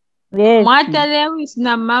 Yes. Mata Lewis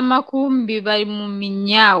na Mama Kumbi bali mu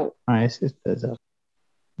minyao. My sisters.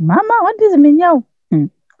 Mama, what is minyao?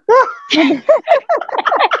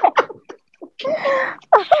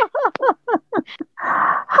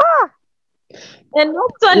 And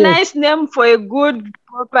also nice name for a good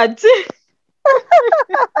property.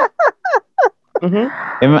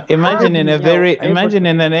 Imagine in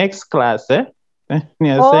the next class, eh?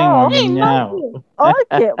 You're saying minyao.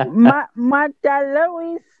 Okay. Mata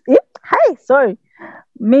Lewis. Hi, sorry.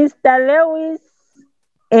 Mr. Lewis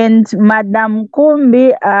and Madam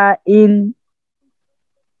Kumbi are in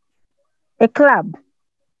a club.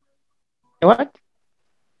 What?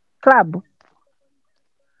 Club.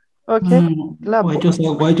 Okay. Club. Why just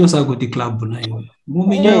go to club now?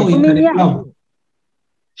 Muminyao in the club.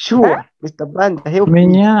 Sure, Mr. Banda, help me.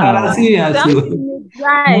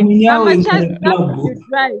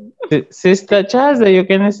 Sister Chaza, you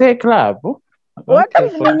can say club. What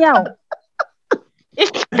is minyao?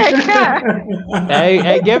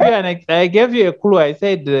 I gave you a clue. I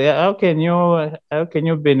said, how can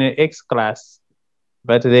you be in an X class?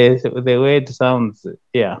 But the word sounds,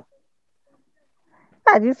 yeah.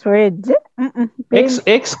 This word.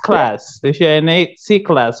 X class. If you're in a C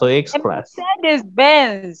class or X class. Mercedes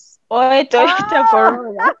Benz or a Toyota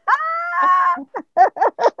Corolla.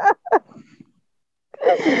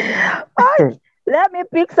 Let me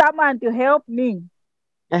pick someone to help me.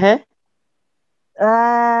 Who.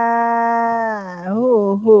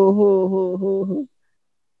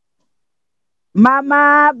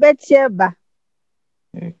 Mama Betsheba.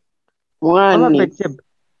 Mama Betsheba.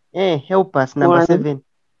 Help us, number 7.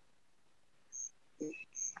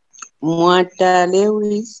 Mwata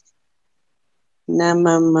Lewis na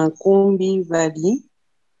Mama Kumbi bali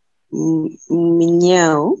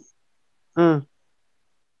minyao.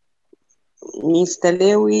 Mr.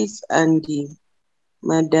 Lewis and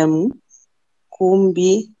Madam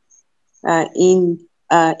Kumbi are in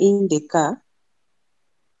the car.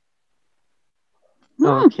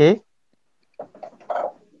 Okay.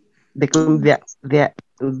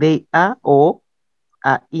 They are or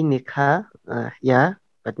are in a car. Yeah,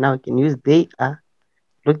 but now we can use they are.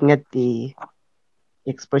 Looking at the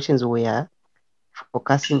expressions we are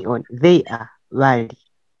focusing on. They are Wali.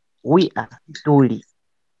 We are Duli.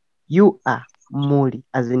 You are Muli,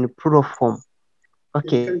 as in plural form.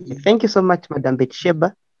 Okay, thank you so much, Madam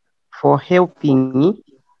Betsheba, for helping me.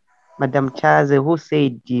 Madam Chaze, who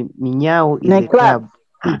said Minyao is a club.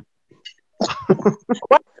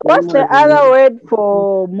 What's the other word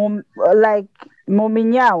for like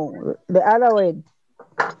Muminyao? The other word?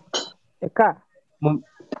 The car. You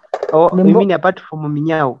mean apart from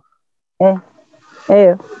Muminyao?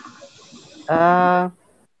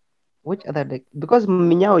 Which other? Because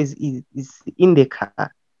Muminyao is in the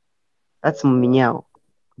car. That's Muminyao.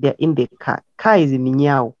 They're in the car. Car is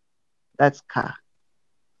Minyao. That's car.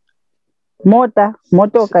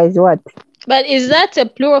 Motoka is what? But is that a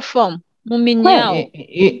plural form? Muminyao.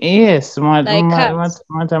 Yes, like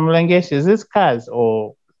Madam Langesh, is this cars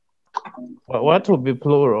or what would be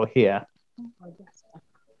plural here?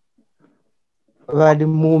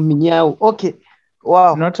 Muminyao. Okay.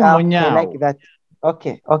 Wow. Not I like that.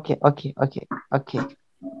 Okay. Thank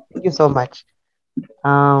you so much.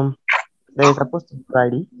 There is supposed to be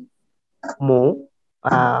Bali.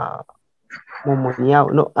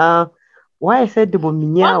 Muminyao. No. Why I said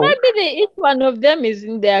Muminyao? Or maybe each one of them is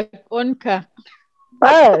in their own car.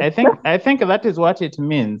 I think that is what it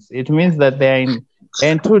means. It means that they're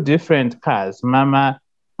in two different cars. Mata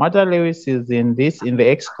Lewis is in the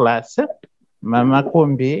X class. Mama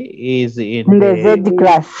Kumbi is in the Z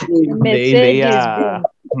class.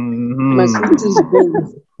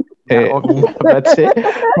 But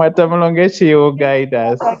Mata Mlongechi will guide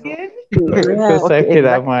us. Okay, exactly.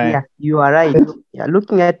 Yeah, you are right. Yeah,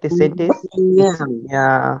 looking at the sentence,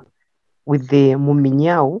 yeah, with the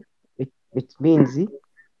muminyao, it means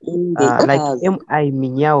like mi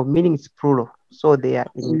minyao, meaning it's plural. So they are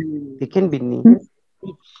they can be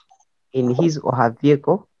in his or her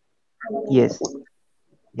vehicle. Yes.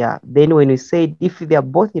 Yeah. Then when we say if they are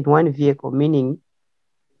both in one vehicle, meaning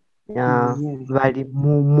vali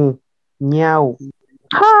mumu nyao.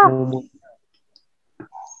 Mumu.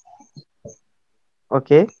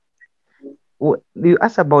 Okay. You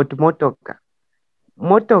asked about motoka.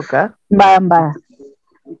 Motoka Bamba.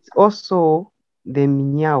 It's also the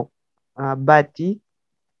minyao, but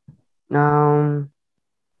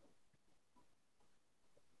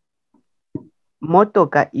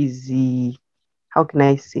motoka is how can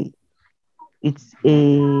I say? It's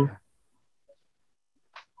a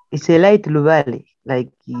light Luvale,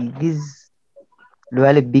 like this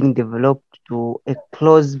Luvale being developed to a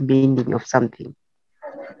close meaning of something.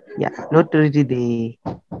 Yeah, not really the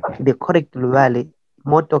correct Luvale.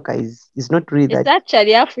 Motoka is not really It's that.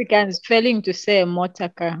 actually Africans failing to say motor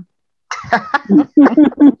car.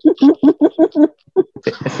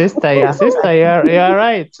 Sister, you're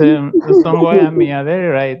right. Songoyami, you're very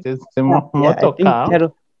right. It's the motor car.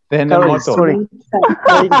 Then the motor. Sorry,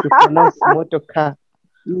 trying to pronounce motor car.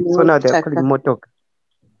 So now they're calling motor.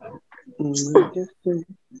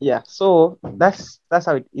 Yeah, so that's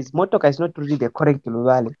how it is. Motoka is not really the correct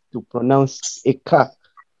Luvale to pronounce a car.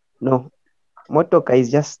 No, motoka is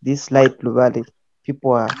just this light Luvale.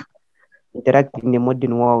 People are interacting in the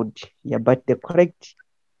modern world. Yeah, but the correct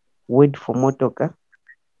word for motoka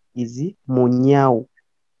is munyao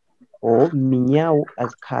or minyao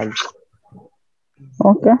as cars.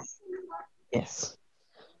 Okay. Yes.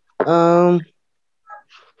 The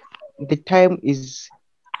time is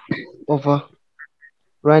over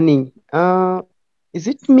running. Is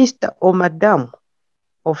it Mr. or Madam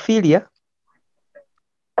Ophelia?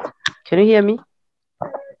 Can you hear me?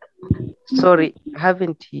 Sorry,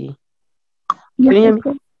 haven't he? Can you hear me?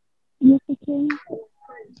 Yes, I can.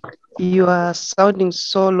 You are sounding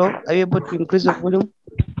so low. Are you able to increase the volume?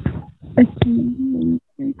 Okay.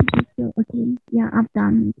 Okay. Yeah, I've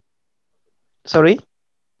done it. Sorry?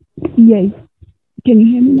 Yes. Can you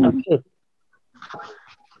hear me now?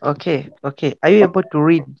 Okay. Are you able to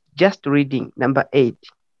read? Just reading number 8.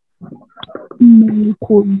 This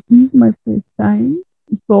is my first time,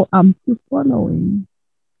 so I'm still following.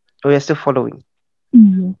 Oh, you're still following?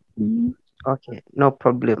 Yes, please. Okay, no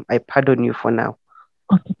problem. I pardon you for now.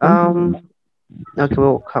 Okay. Okay,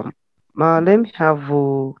 welcome. Let me have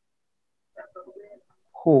who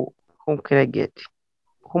can I get?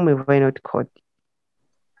 Whom have I not caught?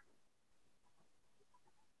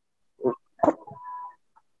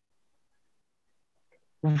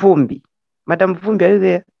 Vumbi. Madam Vumbi, are you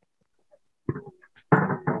there?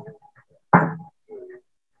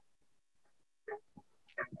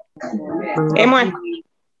 Emma.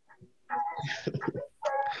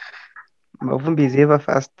 Mavumbi is ever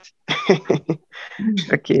fast.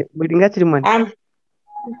 Okay,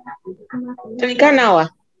 Tulikanawa.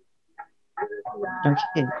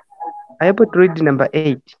 Okay. I able to read number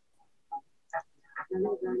 8.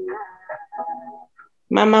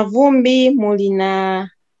 Mama Vumbi mulina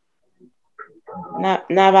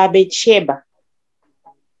na babecheba.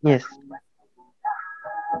 Yes.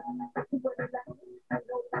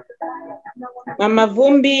 Mama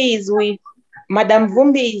Vumbi is with Madam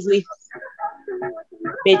Vumbi is with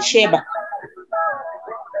Betsheba.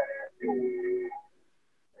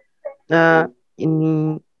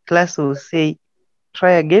 In class we'll say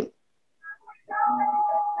try again.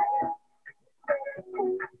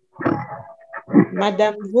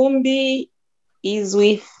 Madam Vumbi is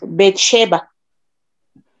with Betsheba.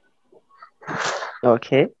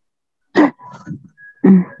 Okay.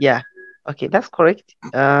 Yeah. Okay, that's correct.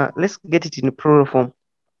 Let's get it in plural form.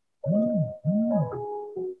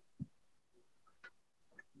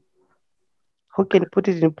 Who can put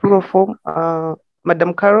it in plural form?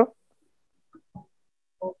 Madam Carol?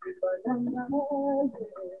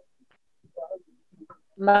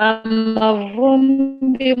 Mama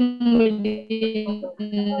Vumbi mulina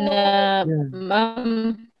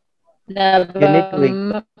Your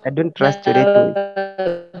network. I don't trust your network.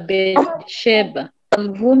 Betsheba.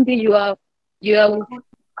 Vumbi, you are.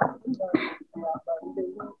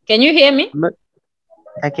 Can you hear me?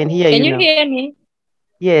 I can hear you now. Can you hear me?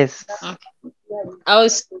 Yes. Okay. I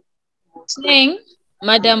was saying,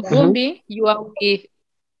 Madam Vumbi, you are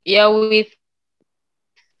with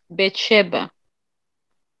Betsheba.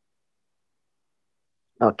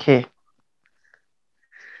 Okay.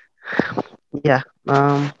 Yeah.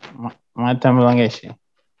 Madam Langeshi.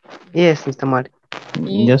 Yes, Mr. Mali.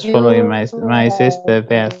 Just following my sister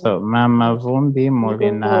there. So Mama Vumbi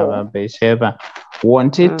Molinava Besheba.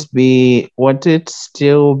 Won't it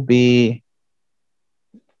still be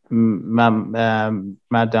Madam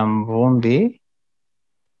Vumbi?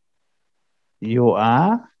 You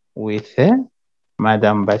are with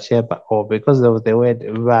Madam Basheba, or because of the word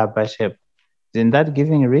Basheba. Isn't that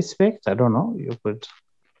giving respect? I don't know. You could.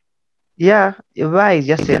 Yeah, Va is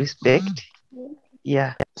just a respect.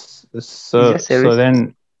 Yeah. So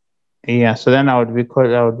then I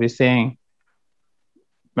would be saying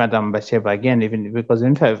Madam Basheba again, even because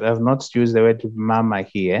in fact I've not used the word mama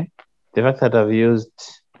here. The fact that I've used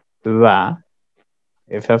Va,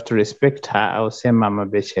 if I have to respect her, I'll say Mama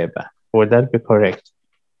Basheba. Would that be correct?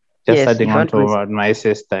 Just adding on to my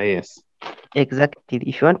sister, yes. Exactly.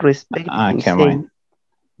 If you want to respect, you say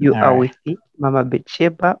you All are right. with Mama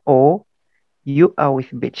Betsheba or you are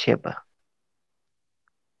with Betsheba.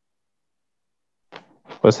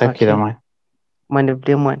 Okay. One of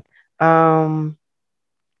them one.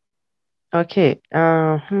 Okay.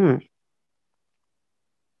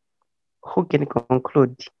 Who can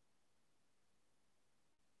conclude?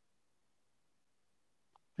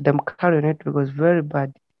 Madam Carol network was very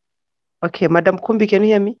bad. Okay, Madam Kumbi, can you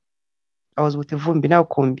hear me? I was with Vumbi, now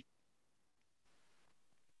Kumbi.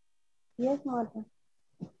 Yes, Madam.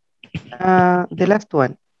 The last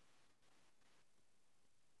one.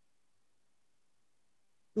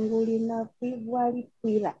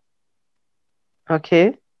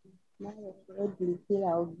 Okay. Do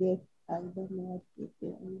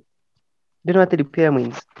you know what the repair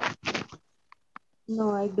means?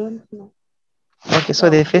 No, I don't know. Okay, so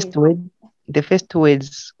the first two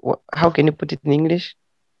words, how can you put it in English?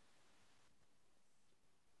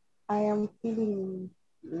 I am feeling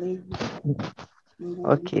lazy.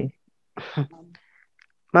 Okay.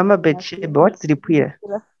 Mama Betsheba, what's repair?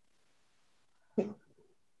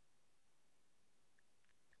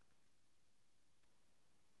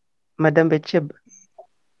 Madam Betsheba.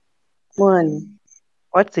 One.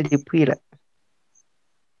 What's the repair?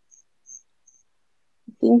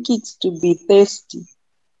 I think it's to be thirsty.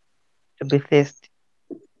 To be thirsty.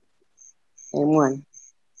 One.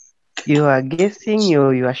 You are guessing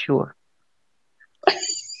or you are sure?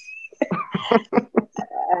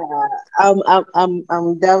 I'm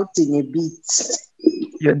doubting a bit.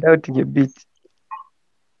 You're doubting a bit.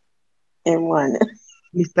 M1.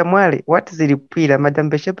 Mr. Mwale, what is the repeater? Madam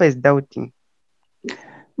Besheba is doubting.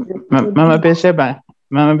 Mama Besheba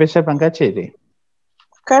ngachiri.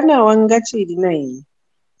 Kana wangachiri nai.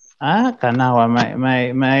 Kanawa,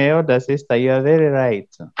 my elder sister, you are very right.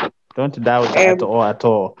 Don't doubt at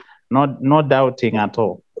all. No doubting at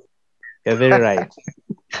all. You're very right.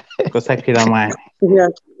 Kusakira mwani. Yeah,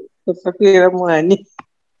 kusakira mwani.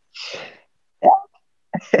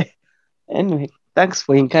 Anyway, thanks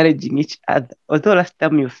for encouraging each other. Although last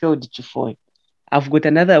time you failed Chifoy, I've got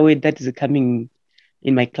another word that is coming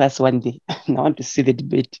in my class one day. I want to see the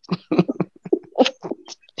debate.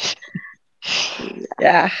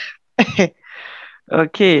 Yeah.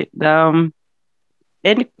 Okay.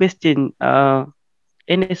 Any question?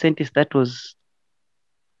 Any sentence that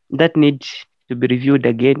needs to be reviewed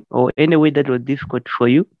again, or any way that was difficult for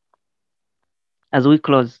you as we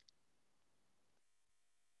close?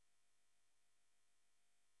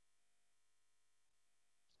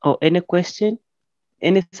 Or any question,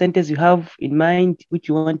 any sentence you have in mind which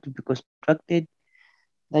you want to be constructed,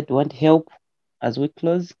 that you want help as we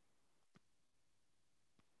close?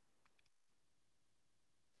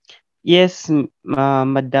 Yes,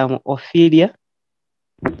 Madam Ophelia.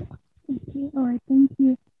 Okay, all right, thank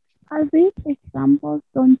you. Are these examples,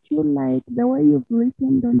 don't you like the way you've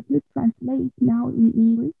written, don't you translate now in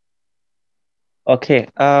English? Okay.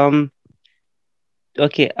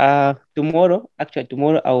 Tomorrow I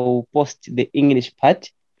will post the English part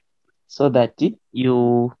so that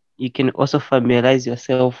you can also familiarize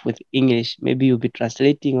yourself with English. Maybe you'll be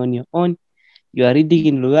translating on your own. You are reading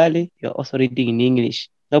in Luvale, you're also reading in English.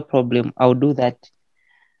 No problem. I'll do that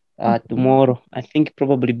tomorrow. I think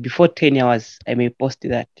probably before 10 hours, I may post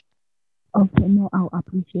that. Okay, no, I'll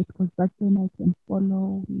appreciate because that's when I can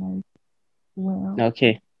follow like well.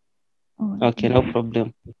 Okay. Right. Okay, no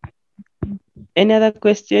problem. Any other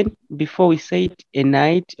question before we say it a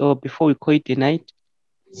night or before we call it a night?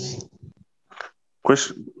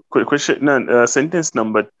 Question. No, sentence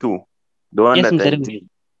number 2, the one yes, that I did.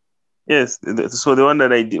 Yes. So the one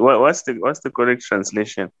that I did. What's the correct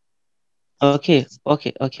translation? Okay.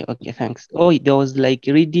 Thanks. Oh, there was like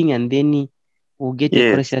reading, and then we'll get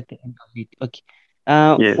a correction at the end of it. Okay.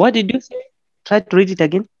 Yes. What did you say? Try to read it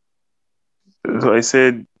again. So I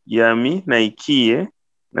said, Yami naikie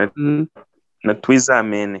Natwiza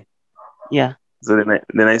mene. Yeah. So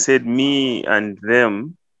then I said me and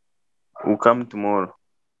them will come tomorrow.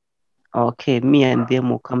 Okay, me and them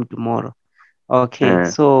will come tomorrow. Okay,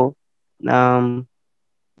 so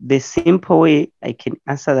the simple way I can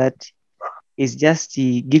answer that is just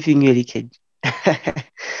giving you a leakage.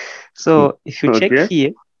 So if you check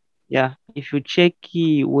here, if you check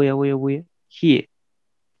here, where here,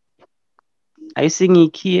 are you seeing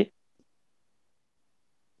it here?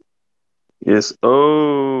 Yes.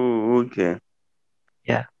 Oh, okay.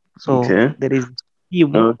 Yeah. So there is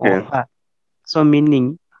him or her. So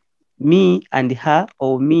meaning me and her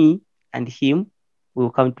or me and him will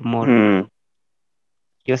come tomorrow.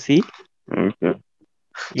 You see? Okay.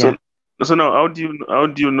 Yeah. So now how do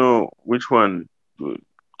you know which one to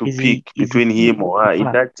pick between him or her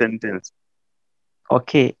in that sentence?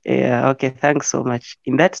 Okay. Okay. Thanks so much.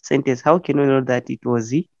 In that sentence, how can we know that it was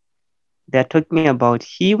he? They're talking about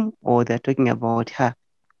him or they're talking about her?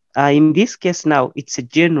 In this case now, it's a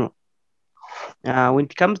general. When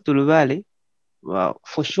it comes to Luvale, well,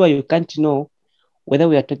 for sure you can't know whether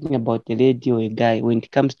we are talking about a lady or a guy when it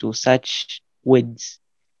comes to such words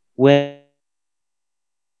where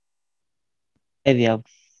they have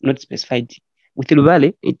not specified. With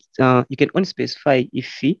Luvale, you can only specify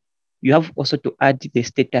if you have also to add the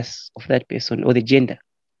status of that person or the gender.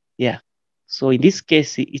 Yeah. So in this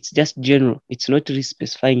case, it's just general. It's not really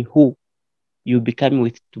specifying who you'll be coming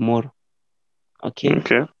with tomorrow. Okay.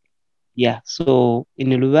 Okay. Yeah. So in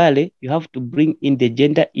Luvale, you have to bring in the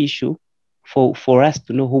gender issue for us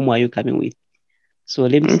to know whom are you coming with. So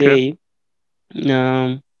let me say,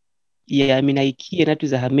 Yami na ikie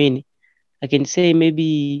natuza hameni. I can say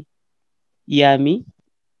maybe Yami.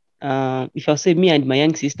 If I say me and my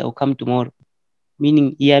young sister will come tomorrow,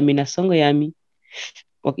 meaning Yami na songo Yami.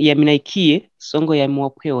 Yami na ikie songo Yami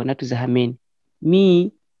wapweo natuza hameni.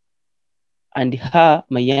 Me and her,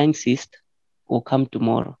 my young sister, will come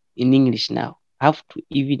tomorrow in English now. I have to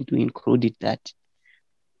even to include it that.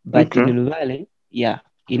 But in Luvale,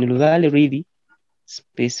 in Luvale really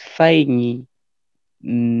specifying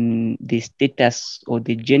the status or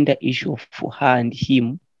the gender issue for her and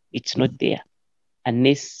him, it's not there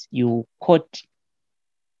unless you quote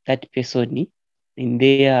that person in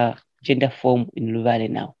their gender form in Luvale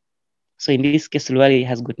now. So in this case, Luvale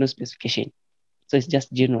has got no specification. So it's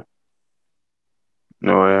just general.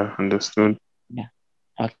 No, yeah, understood. Yeah.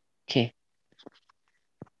 Okay.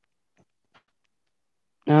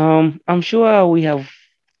 I'm sure we have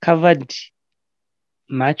covered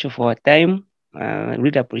much of our time. I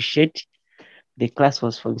really appreciate the class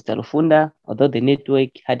was for Mr. Lufunda, although the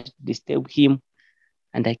network had to disturb him,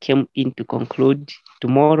 and I came in to conclude.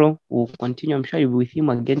 Tomorrow we'll continue. I'm sure you'll be with him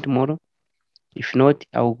again tomorrow. If not,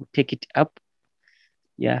 I'll take it up.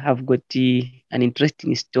 Yeah, I've got an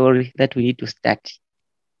interesting story that we need to start.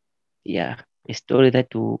 Yeah, a story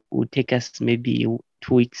that will take us maybe 2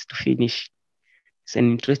 weeks to finish. It's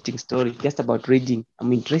an interesting story just about reading.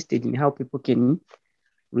 I'm interested in how people can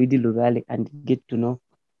read Luvale and get to know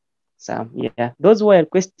some. Yeah, those who are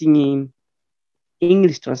requesting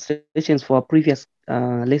English translations for our previous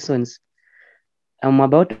lessons, I'm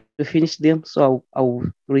about to finish them, so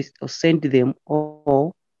I'll send them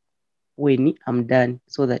all when I'm done,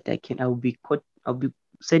 so that I'll be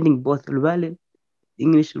sending both Luvale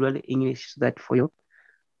English, so that for your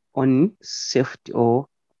own safety or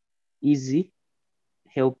easy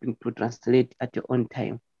helping to translate at your own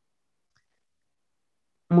time.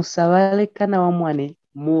 Musawale kana wamwane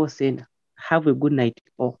muwo sena. Have a good night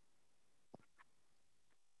all.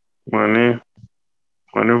 Mwane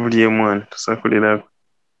vulie mwana tusakulilako.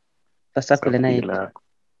 Tusakulilako.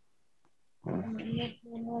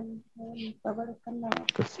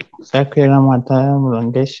 Sakwera mwata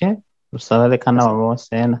mulongeshe usawale kana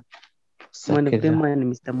wamosena. Mwana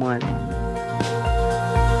Mr. Mwana.